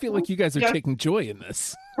 I feel like you guys are taking joy in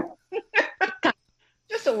this.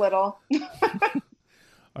 Just a little.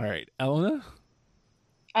 All right. Elena?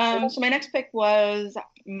 So my next pick was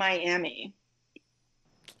Miami.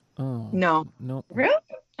 Oh. No. Really?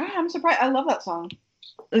 Oh, I'm surprised. I love that song.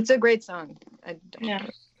 It's a great song. Yeah.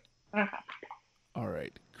 Okay. All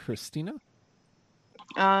right. Christina?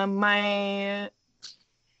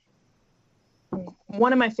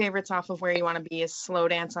 One of my favorites off of Where You Want to Be is Slow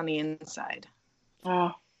Dance on the Inside.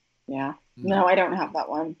 Oh, yeah. No, I don't have that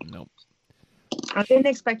one. Nope. I didn't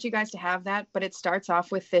expect you guys to have that, but it starts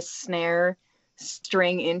off with this snare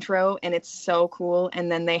string intro, and it's so cool.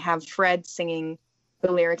 And then they have Fred singing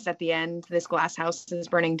the lyrics at the end. This glass house is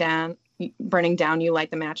burning down. You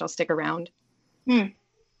light the match. I'll stick around.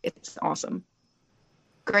 It's awesome.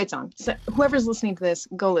 Great song. So whoever's listening to this,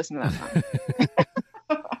 go listen to that song.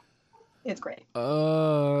 It's great.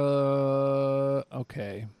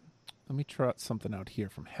 Okay. Let me trot something out here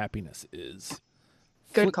from Happiness Is.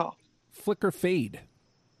 Good call. Flicker Fade.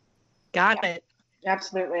 Got it.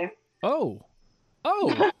 Absolutely. Oh.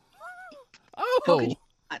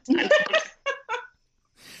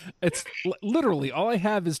 It's literally all I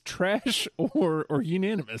have is trash or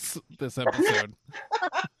unanimous this episode.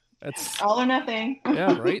 That's all or nothing.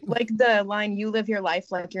 Yeah, right? Like the line, you live your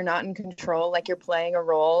life like you're not in control, like you're playing a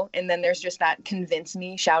role. And then there's just that convince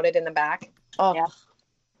me shouted in the back. Oh, yeah.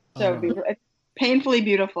 So beautiful. It's painfully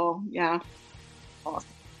beautiful. Yeah. Awesome.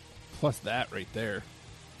 Plus that right there.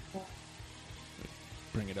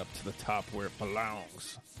 Bring it up to the top where it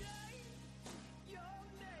belongs.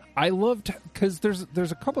 I loved because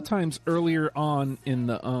there's a couple times earlier on in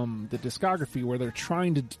the discography where they're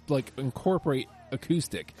trying to like incorporate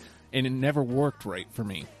acoustic, and it never worked right for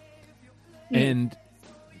me. And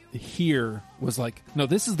here was like, no,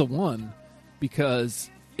 this is the one, because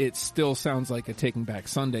it still sounds like a Taking Back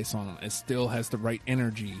Sunday song. It still has the right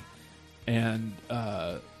energy. And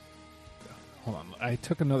hold on, I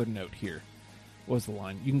took another note here. What was the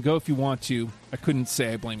line? You can go if you want to. I couldn't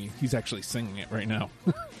say I blame you. He's actually singing it right now.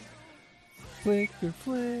 Flicker,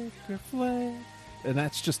 flicker, flicker. And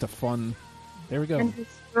that's just a fun. There we go. And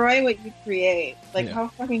destroy what you create. Like, how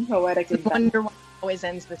fucking poetic is that? Wonder Why always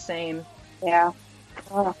ends the same. Yeah.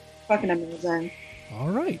 Oh, fucking amazing. All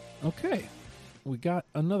right. Okay. We got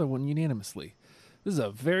another one unanimously. This is a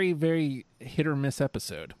very, very hit or miss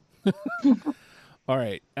episode. All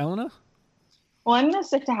right. Elena? Well, I'm going to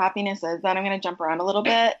stick to Happiness Is. Then I'm going to jump around a little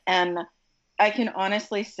bit. And I can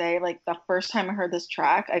honestly say, like, the first time I heard this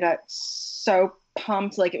track, I got so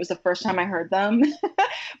pumped, like it was the first time I heard them,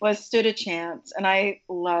 was Stood a Chance. And I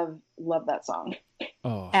love that song.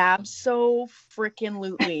 Oh,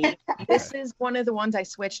 abso-freaking-lutely. This is one of the ones I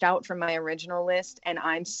switched out from my original list, and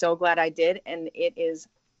I'm so glad I did. And it is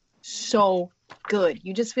so good.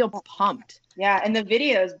 You just feel pumped. Yeah, and the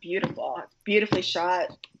video is beautiful. It's beautifully shot.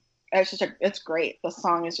 It's great. The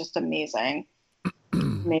song is just amazing.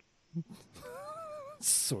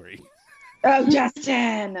 Sorry. Oh,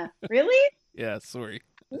 Justin. Really? Yeah, sorry.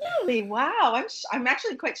 Really? Wow. I'm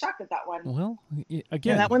actually quite shocked at that one. Well, Yeah,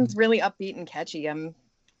 again, that one's really upbeat and catchy. I'm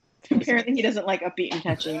Apparently, he doesn't like upbeat and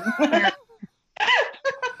catchy.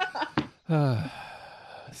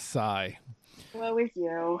 sigh. What with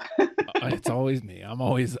you? It's always me.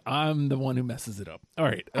 I'm the one who messes it up. All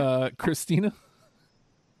right, Christina.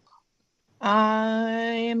 I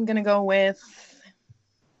am gonna go with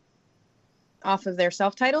off of their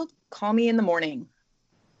self-titled "Call Me in the Morning."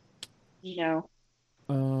 No.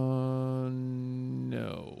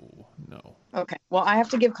 No. Okay, well, I have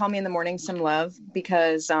to give "Call Me in the Morning" some love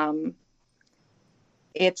because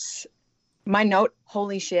it's my note.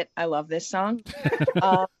 Holy shit, I love this song.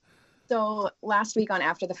 So last week on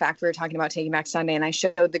After the Fact, we were talking about Taking Back Sunday, and I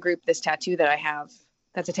showed the group this tattoo that I have.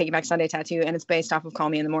 That's a Taking Back Sunday tattoo, and it's based off of "Call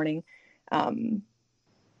Me in the Morning."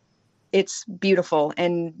 It's beautiful,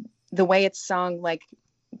 and the way it's sung, like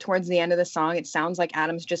towards the end of the song, it sounds like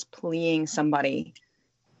Adam's just pleading somebody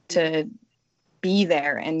to be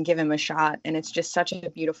there and give him a shot, and it's just such a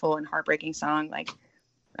beautiful and heartbreaking song. Like,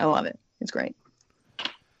 I love it. It's great.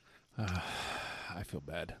 I feel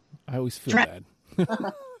bad. I always feel bad.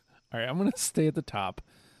 All right, I'm going to stay at the top.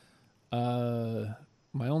 My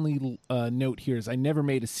only note here is I never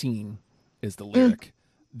made a scene is the lyric.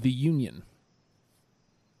 The Union.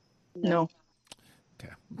 No.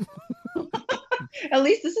 Okay. At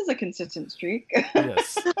least this is a consistent streak.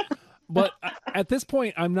 Yes. But at this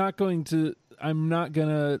point, I'm not going to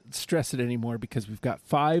stress it anymore because we've got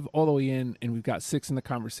 5 all the way in and we've got 6 in the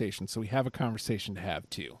conversation. So we have a conversation to have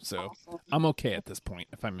too. So I'm okay at this point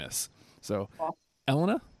if I miss. So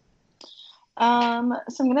Elena? So I'm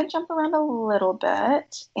going to jump around a little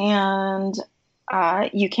bit, and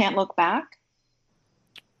You Can't Look Back.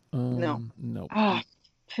 No. Ah,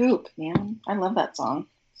 poop, man. I love that song.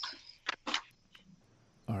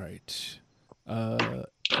 All right.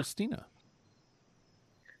 Christina.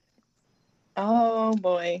 Oh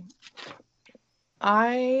boy.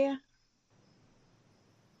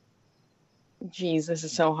 Geez, this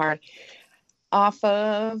is so hard. Off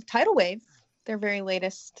of Tidal Wave, their very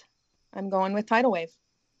latest. I'm going with Tidal Wave.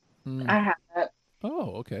 I have it.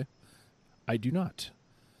 Oh, okay. I do not.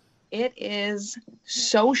 It is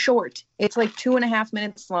so short. It's like 2.5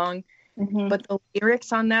 minutes long, but the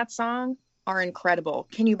lyrics on that song are incredible.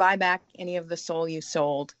 Can you buy back any of the soul you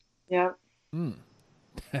sold? Yep.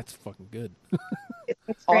 That's fucking good.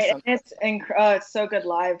 It's Great. awesome. And it's so good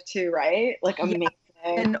live too, right? Like amazing.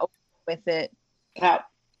 And with it, Yeah.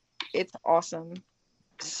 it's awesome.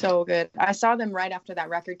 So good. I saw them right after that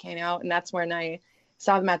record came out, and that's when I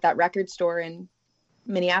saw them at that record store in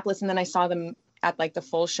Minneapolis, and then I saw them at like the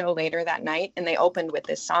full show later that night, and they opened with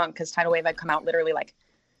this song because Tidal Wave had come out literally like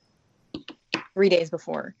 3 days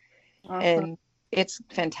before. Awesome. And it's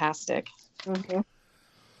fantastic. Mm-hmm.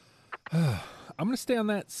 I'm going to stay on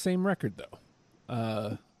that same record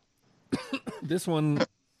though. This one,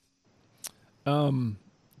 the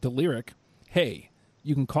lyric, "Hey,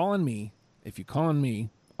 you can call on me. If you call on me,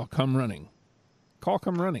 I'll come running.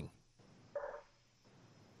 Come running."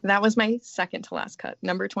 That was my second to last cut,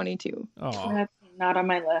 number 22. Oh, That's not on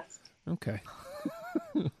my list. okay.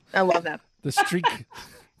 I love that. The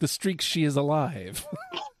streak, she is alive.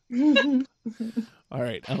 All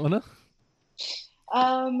right, Elena.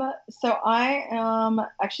 So I am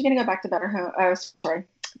actually going to go back to Better Home.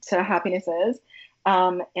 To Happiness Is,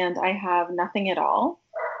 and I have Nothing at All.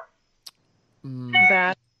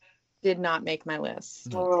 That did not make my list,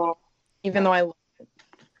 even though I love it.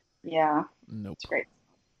 Yeah, Nope. it's great.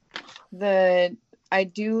 I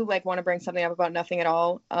do like want to bring something up about Nothing at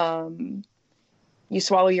All. You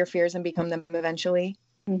swallow your fears and become them eventually.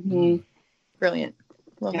 Mm-hmm. Brilliant.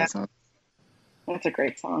 Love that song. That's a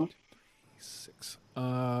great song. 6.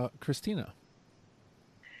 Christina.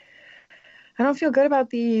 I don't feel good about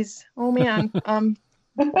these. Oh man. So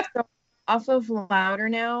off of Louder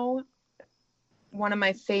Now, one of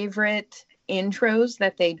my favorite intros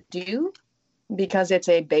that they do, because it's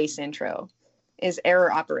a bass intro, is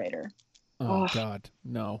Error Operator. Oh God,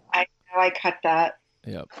 no. I know I cut that.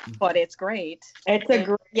 Yep. But it's great. It's a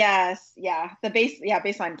great, yes, yeah. The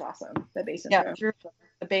bassline's awesome. The bass intro. Yeah,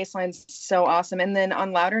 the bass line's so awesome. And then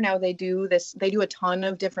on Louder Now, they do a ton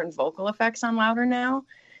of different vocal effects on Louder Now,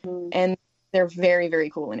 and they're very, very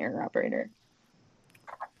cool in Error Operator.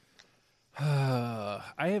 I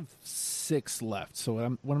have 6 left,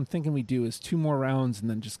 so what I'm thinking we do is 2 more rounds and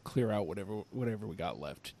then just clear out whatever we got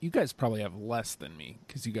left. You guys probably have less than me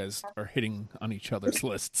because you guys are hitting on each other's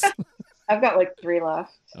lists. I've got like 3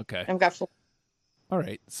 left. Okay. I've got 4. All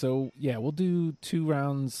right. So yeah, we'll do 2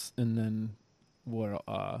 rounds and then we'll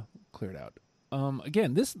clear it out.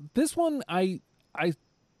 Again, this one I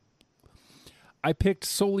I picked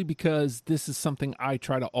solely because this is something I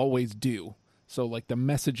try to always do. So like the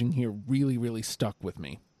messaging here really, really stuck with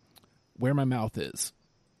me. Where My Mouth Is.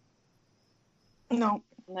 No.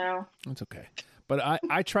 It's okay. But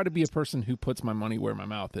I try to be a person who puts my money where my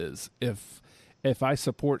mouth is. If I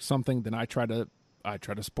support something, then I try to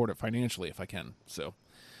support it financially if I can. So,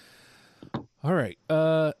 all right,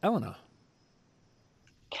 Elena.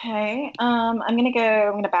 Okay. I'm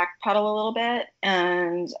gonna backpedal a little bit,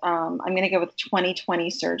 and I'm gonna go with 2020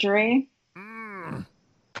 Surgery.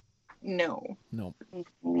 No.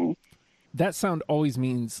 Mm. That sound always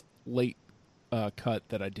means late cut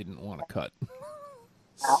that I didn't want to cut.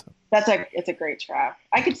 Yeah. It's a great track.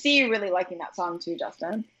 I could see you really liking that song too,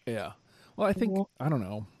 Justin. Yeah. Well, I think I don't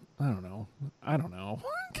know. Because I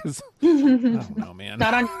don't know, man.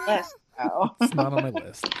 Not on your list. Oh. It's not on my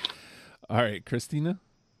list. All right, Christina.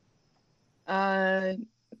 Yikes.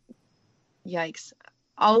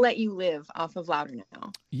 I'll Let You Live off of Louder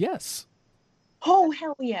Now. Yes. Oh,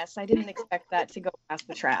 hell yes. I didn't expect that to go past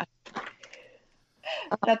the trash.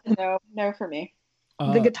 That's a no for me.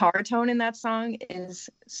 The guitar tone in that song is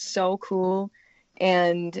so cool.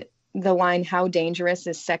 And the line, "How dangerous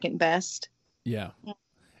is second best." Yeah.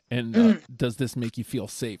 And does this make you feel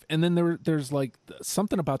safe? And then there's like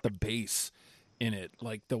something about the bass in it,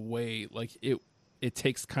 like the way like it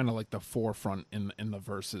takes kind of like the forefront in the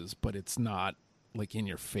verses, but it's not like in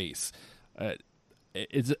your face.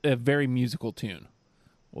 It's a very musical tune.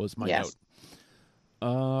 Was my note.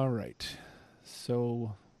 All right.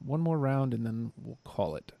 So one more round and then we'll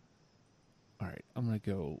call it. All right. I'm going to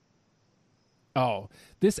go. Oh,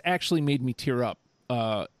 this actually made me tear up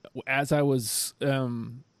as I was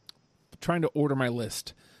trying to order my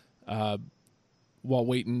list while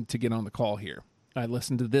waiting to get on the call here. I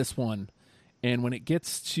listened to this one, and when it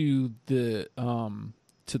gets to the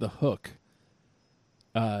hook,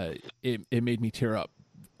 it made me tear up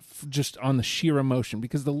just on the sheer emotion,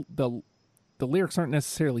 because the lyrics aren't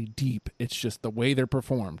necessarily deep. It's just the way they're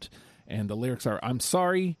performed. And the lyrics are, "I'm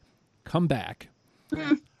sorry, come back.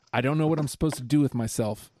 I don't know what I'm supposed to do with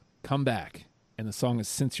myself. Come back." And the song is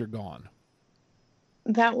 "Since You're Gone."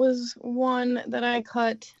 That was one that I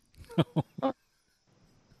cut.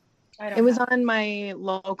 It was on my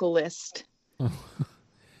local list.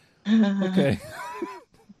 Okay.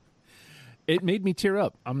 It made me tear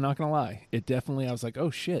up. I'm not going to lie. It definitely, I was like, oh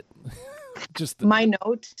shit. My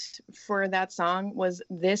note for that song was,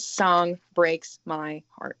 "This song breaks my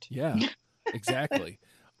heart." Yeah, exactly.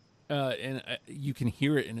 And you can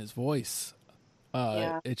hear it in his voice.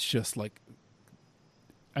 It's just like,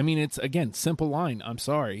 I mean, it's, again, simple line. "I'm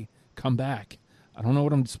sorry. Come back. I don't know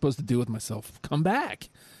what I'm supposed to do with myself. Come back."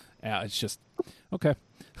 Yeah, it's just, okay.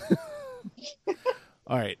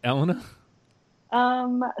 All right, Elena?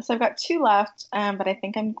 So I've got two left, but I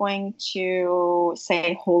think I'm going to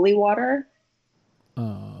say Holy Water.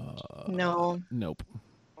 No. Nope.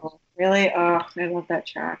 Oh, really? Oh, I love that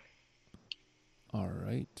track. All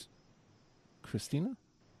right. Christina?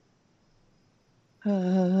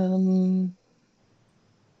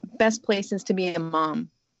 Best Places to Be a Mom.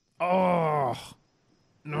 Oh,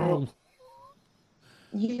 no.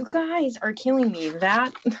 You guys are killing me.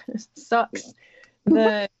 That sucks.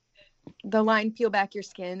 The line, "Peel back your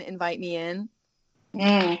skin, invite me in."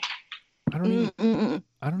 Mm. I don't even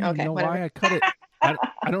know whatever. why I cut it. I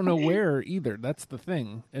don't know where either. That's the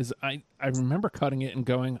thing, is I remember cutting it and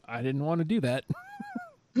going, I didn't want to do that.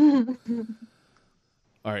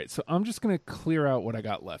 All right, so I'm just going to clear out what I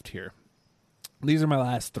got left here. These are my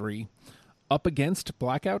last three. Up Against,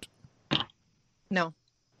 Blackout. No.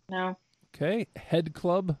 Okay. Head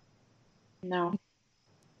Club. No.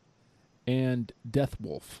 And Death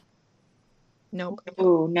Wolf. Nope.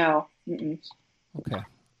 Ooh, no. Mm-mm. Okay.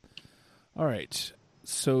 All right.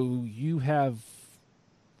 So you have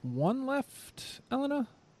one left, Elena?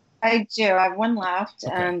 I do. I have one left,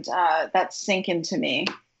 Okay. and that's Sink Into Me.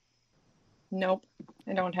 Nope.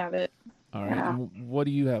 I don't have it. All right. Yeah. What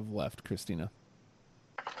do you have left, Christina?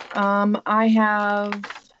 I have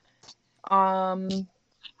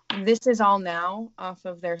This Is All Now off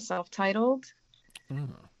of their self-titled.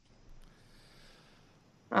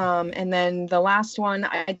 And then the last one,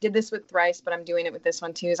 I did this with Thrice, but I'm doing it with this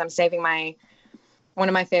one too, is I'm saving one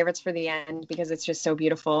of my favorites for the end because it's just so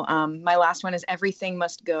beautiful. My last one is Everything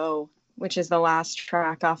Must Go, which is the last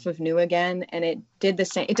track off of New Again. And it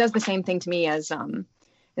does the same thing to me as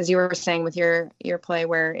you were saying with your play,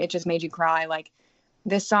 where it just made you cry. Like,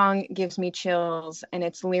 this song gives me chills, and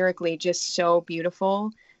it's lyrically just so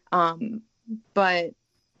beautiful. But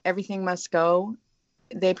Everything Must Go,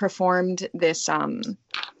 they performed this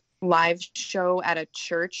live show at a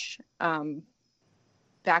church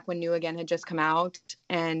back when New Again had just come out,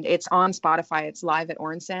 and it's on Spotify. It's live at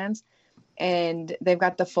Orange Sands, and they've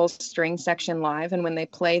got the full string section live. And when they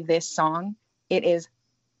play this song, it is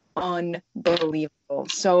unbelievable.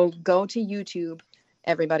 So go to YouTube,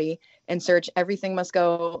 everybody, and search Everything Must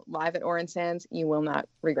Go live at Orange Sands. You will not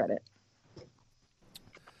regret it.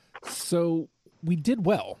 So we did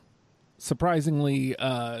well. Surprisingly,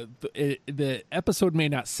 the episode may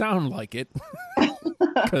not sound like it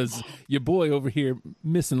because your boy over here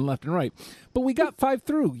missing left and right, but we got 5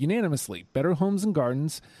 through unanimously. Better Homes and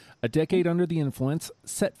Gardens, A Decade Under the Influence,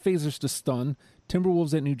 Set Phasers to Stun,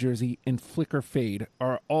 Timberwolves at New Jersey, and Flicker Fade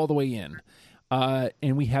are all the way in.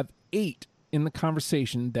 And we have 8 in the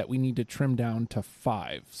conversation that we need to trim down to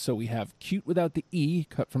 5. So we have Cute Without the E,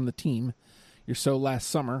 cut from the team, You're So Last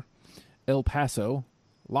Summer, El Paso,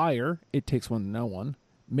 Liar, It Takes One to Know One,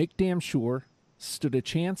 Make Damn Sure, Stood a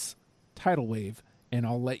Chance, Tidal Wave, and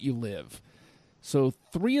I'll Let You Live. So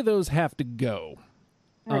 3 of those have to go.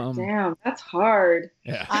 Damn, that's hard.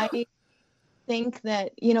 Yeah. I think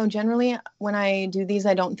that, generally when I do these,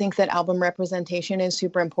 I don't think that album representation is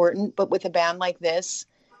super important, but with a band like this,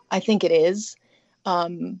 I think it is a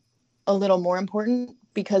little more important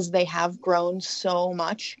because they have grown so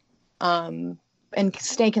much. And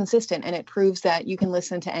stay consistent, and it proves that you can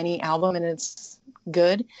listen to any album and it's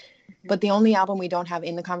good. But the only album we don't have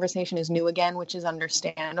in the conversation is New Again, which is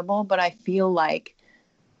understandable, but I feel like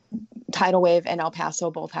Tidal Wave and El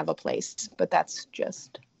Paso both have a place, but that's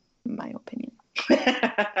just my opinion.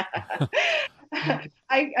 I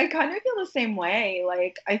kind of feel the same way.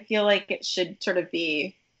 Like, I feel like it should sort of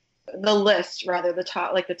be the list, rather the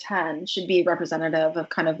top, like the 10 should be representative of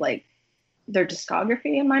kind of like their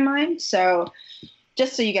discography in my mind. So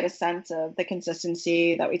just so you get a sense of the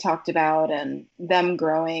consistency that we talked about and them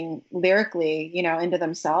growing lyrically, into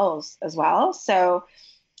themselves as well. So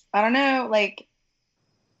I don't know, like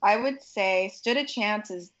I would say Stood a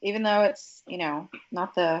Chance is, even though it's,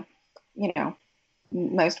 not the,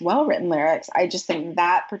 most well-written lyrics, I just think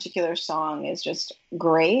that particular song is just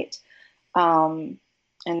great. And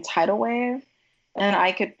Tidal Wave. And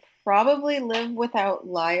I could probably live without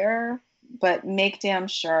Liar, but Make Damn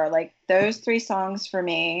Sure, like those 3 songs for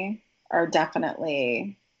me are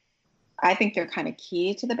definitely, I think they're kind of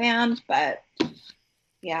key to the band, but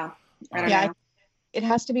yeah, I don't know. It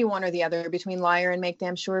has to be one or the other between Liar and Make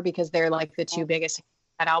Damn Sure because they're like the 2 biggest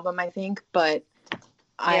that album, I think. But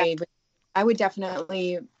I would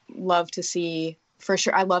definitely love to see, for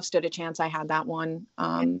sure. I love Stood a Chance. I had that one.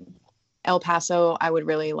 El Paso, I would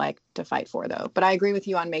really like to fight for though. But I agree with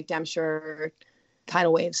you on Make Damn Sure.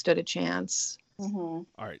 Tidal Wave, Stood a Chance. Mm-hmm.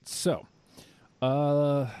 All right, so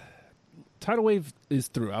Tidal Wave is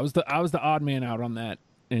through. I was the odd man out on that,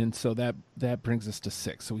 and so that brings us to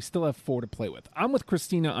 6. So we still have 4 to play with. I'm with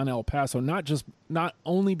Christina on El Paso, not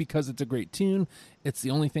only because it's a great tune, it's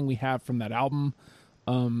the only thing we have from that album.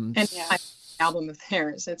 Album of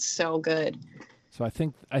theirs, it's so good. So I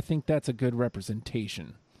think that's a good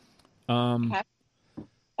representation. Okay.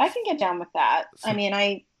 I can get down with that. So, I mean,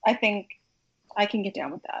 I think I can get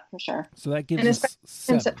down with that for sure. So that gives us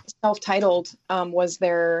 7. Self-titled was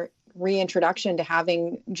their reintroduction to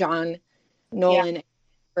having John Nolan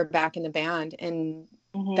back in the band, and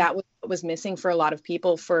that was what was missing for a lot of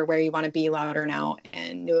people for Where You Want to Be, Louder Now,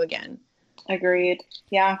 and New Again. Agreed.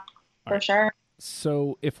 Yeah, for sure.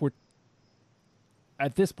 So if we're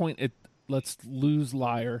at this point, let's lose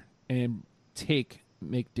Liar and take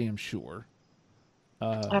Make Damn Sure.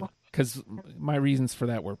 Because my reasons for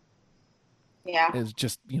that were is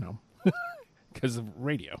just, because of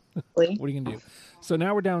radio. What are you going to do? So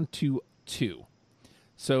now we're down to 2.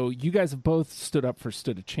 So you guys have both stood up for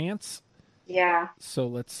Stood a Chance. Yeah. So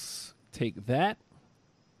let's take that.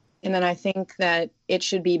 And then I think that it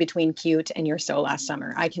should be between Cute and You're So Last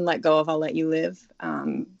Summer. I can let go of I'll Let You Live.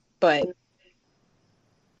 But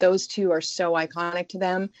those 2 are so iconic to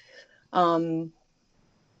them.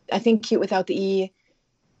 I think Cute Without the E.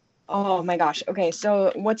 Oh my gosh. Okay.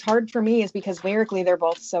 So what's hard for me is because lyrically they're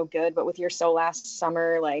both so good, but with You're So Last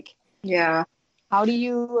Summer, like, how do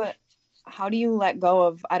you let go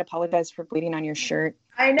of I'd Apologize for Bleeding on Your Shirt?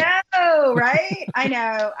 I know, right? I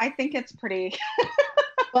know. I think it's pretty.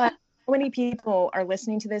 But so many people are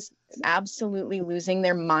listening to this absolutely losing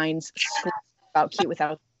their minds about Cute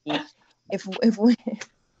Without the E. If we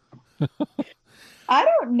I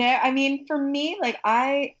don't know. I mean, for me, like,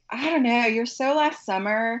 I don't know. You're So Last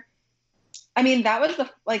Summer. I mean, that was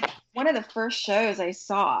one of the first shows I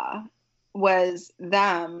saw was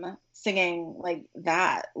them singing like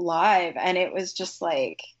that live. And it was just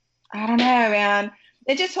like, I don't know, man.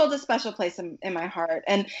 it just holds a special place in my heart.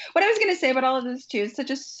 And what I was going to say about all of this too is such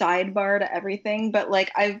a sidebar to everything, but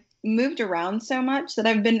like I've moved around so much that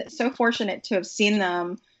I've been so fortunate to have seen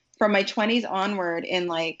them from my 20s onward, in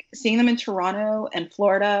like seeing them in Toronto and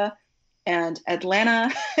Florida and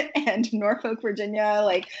Atlanta and Norfolk, Virginia.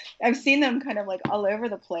 Like I've seen them kind of like all over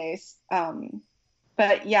the place.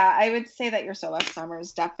 But yeah, I would say that Your So Last Summer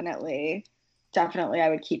is definitely I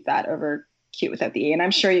would keep that over Cute Without the E. And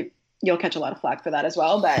I'm sure you'll catch a lot of flack for that as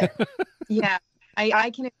well. But yeah,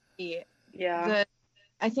 I can agree. Yeah.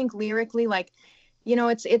 I think lyrically, like, you know,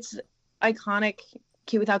 it's iconic.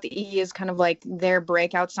 Cute Without the E is kind of like their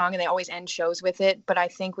breakout song, and they always end shows with it. But I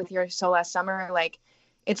think with Your So Last Summer, like,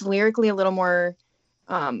 it's lyrically a little more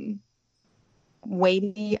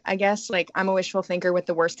weighty, I guess. Like, I'm a wishful thinker with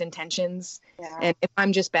the worst intentions. Yeah. And if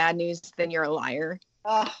I'm just bad news, then you're a liar.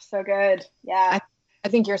 Oh, so good. Yeah. I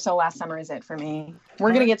think Your So Last Summer is it for me. We're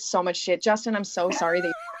going to get so much shit. Justin, I'm so sorry that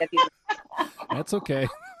you get these. That's okay.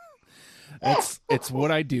 It's what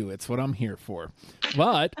I do. It's what I'm here for.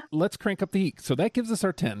 But let's crank up the heat. So that gives us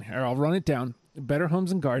our 10. Here, I'll run it down. Better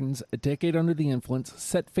Homes and Gardens, A Decade Under the Influence,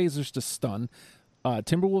 Set Phasers to Stun,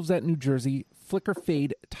 Timberwolves at New Jersey, Flicker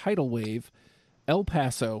Fade, Tidal Wave, El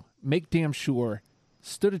Paso, Make Damn Sure,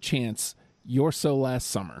 Stood a Chance, Your So Last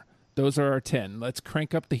Summer. Those are our 10. Let's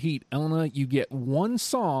crank up the heat. Elena, you get one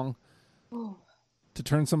song to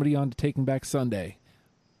turn somebody on to Taking Back Sunday.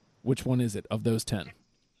 Which one is it of those 10?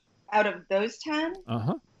 Out of those 10?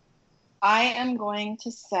 Uh-huh. I am going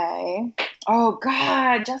to say, oh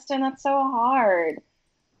God, Justin, that's so hard.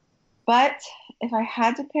 But if I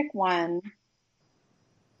had to pick one,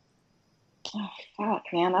 oh fuck,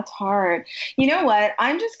 man, that's hard. You know what?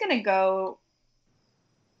 I'm just going to go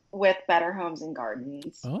with Better Homes and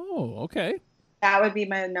Gardens. Oh, okay. That would be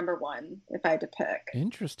my number one if I had to pick.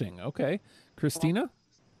 Interesting. Okay. Christina?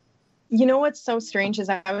 You know what's so strange is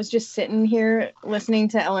I was just sitting here listening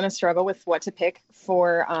to Elena struggle with what to pick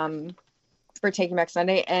for Taking Back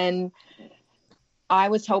Sunday, and I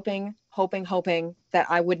was hoping that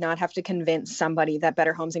I would not have to convince somebody that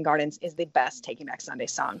Better Homes and Gardens is the best Taking Back Sunday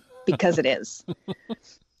song, because it is.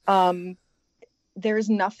 There's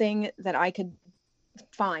nothing that I could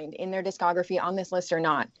find in their discography, on this list or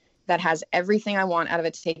not, that has everything I want out of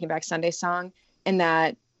a Taking Back Sunday song, and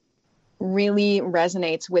that really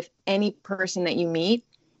resonates with any person that you meet.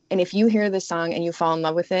 And if you hear this song and you fall in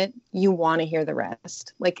love with it, you want to hear the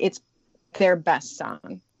rest. Like, it's their best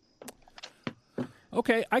song.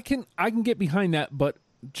 Okay, I can get behind that, but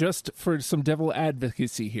just for some devil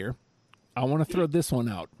advocacy here, I want to throw this one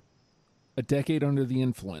out. A Decade Under the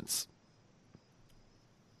Influence.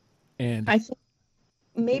 And I think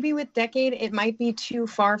maybe with Decade, it might be too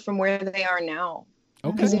far from where they are now.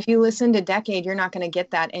 Okay. Because if you listen to Decade, you're not going to get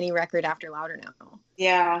that any record after Louder Now.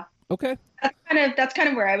 Yeah. Okay. That's kind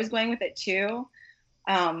of where I was going with it too.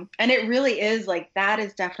 And it really is like, that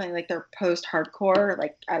is definitely like their post-hardcore,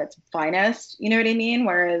 like at its finest, you know what I mean?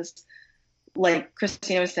 Whereas like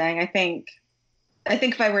Christina was saying, I think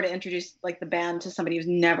if I were to introduce like the band to somebody who's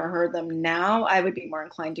never heard them now, I would be more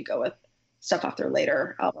inclined to go with stuff off their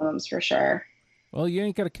later albums for sure. Well, you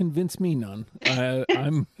ain't got to convince me none.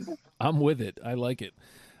 I'm with it. I like it.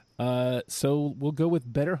 So we'll go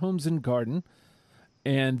with Better Homes and Garden.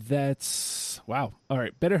 And that's, wow. All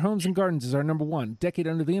right. Better Homes and Gardens is our number one. Decade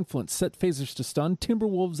Under the Influence, Set Phasers to Stun,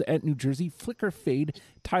 Timberwolves at New Jersey, Flicker Fade,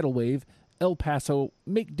 Tidal Wave, El Paso,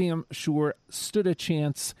 Make Damn Sure, Stood a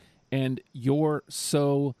Chance, and Your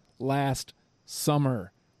So Last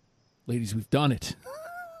Summer. Ladies, we've done it.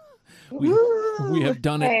 We have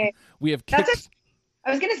done it. We have kicked. I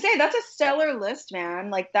was going to say, that's a stellar list, man.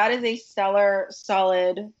 Like, that is a stellar,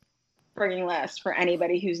 solid frigging list for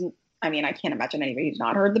anybody who's, I mean, I can't imagine anybody who's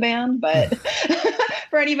not heard the band, but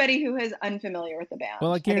for anybody who is unfamiliar with the band.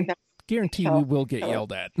 Well, I guarantee we will get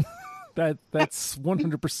yelled at. That's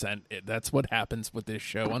 100% it. That's what happens with this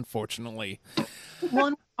show, unfortunately.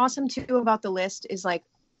 One awesome too about the list is like,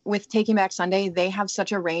 with Taking Back Sunday, they have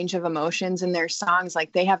such a range of emotions in their songs.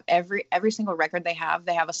 Like, they have every single record they have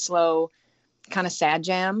a slow kind of sad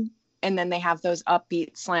jam, and then they have those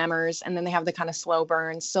upbeat slammers, and then they have the kind of slow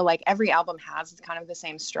burns. So like every album has kind of the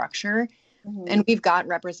same structure, and we've got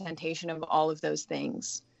representation of all of those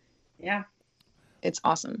things. Yeah, it's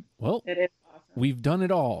awesome. Well, it is awesome. We've done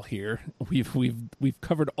it all here. We've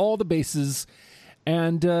covered all the bases,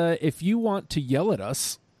 and if you want to yell at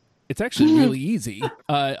us, it's actually really easy.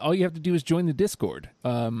 All you have to do is join the Discord.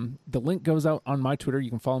 The link goes out on my Twitter.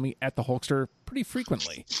 You can follow me at the Hulkster pretty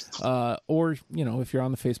frequently. Or, you know, if you're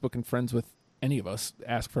on the Facebook and friends with any of us,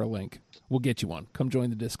 ask for a link. We'll get you one. Come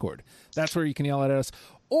join the Discord. That's where you can yell at us.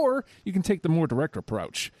 Or you can take the more direct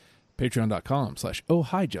approach. Patreon.com/Oh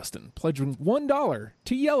Hi Justin, pledging $1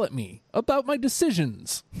 to yell at me about my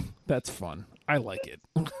decisions. That's fun. I like it.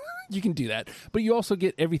 You can do that, but you also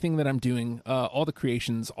get everything that I'm doing, all the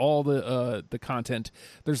creations, all the content.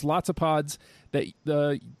 There's lots of pods that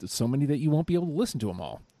so many that you won't be able to listen to them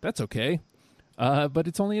all. That's okay, but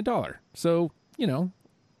it's only $1. So you know,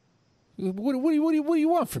 what do you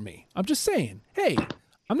want from me? I'm just saying. Hey,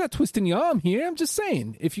 I'm not twisting your arm here. I'm just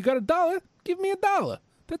saying, if you got $1, give me $1.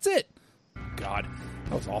 That's it. God,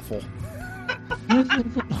 that was awful.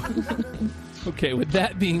 Okay, with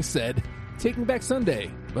that being said, Taking Back Sunday.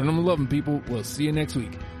 But I'm loving people. We'll see you next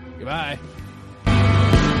week. Goodbye.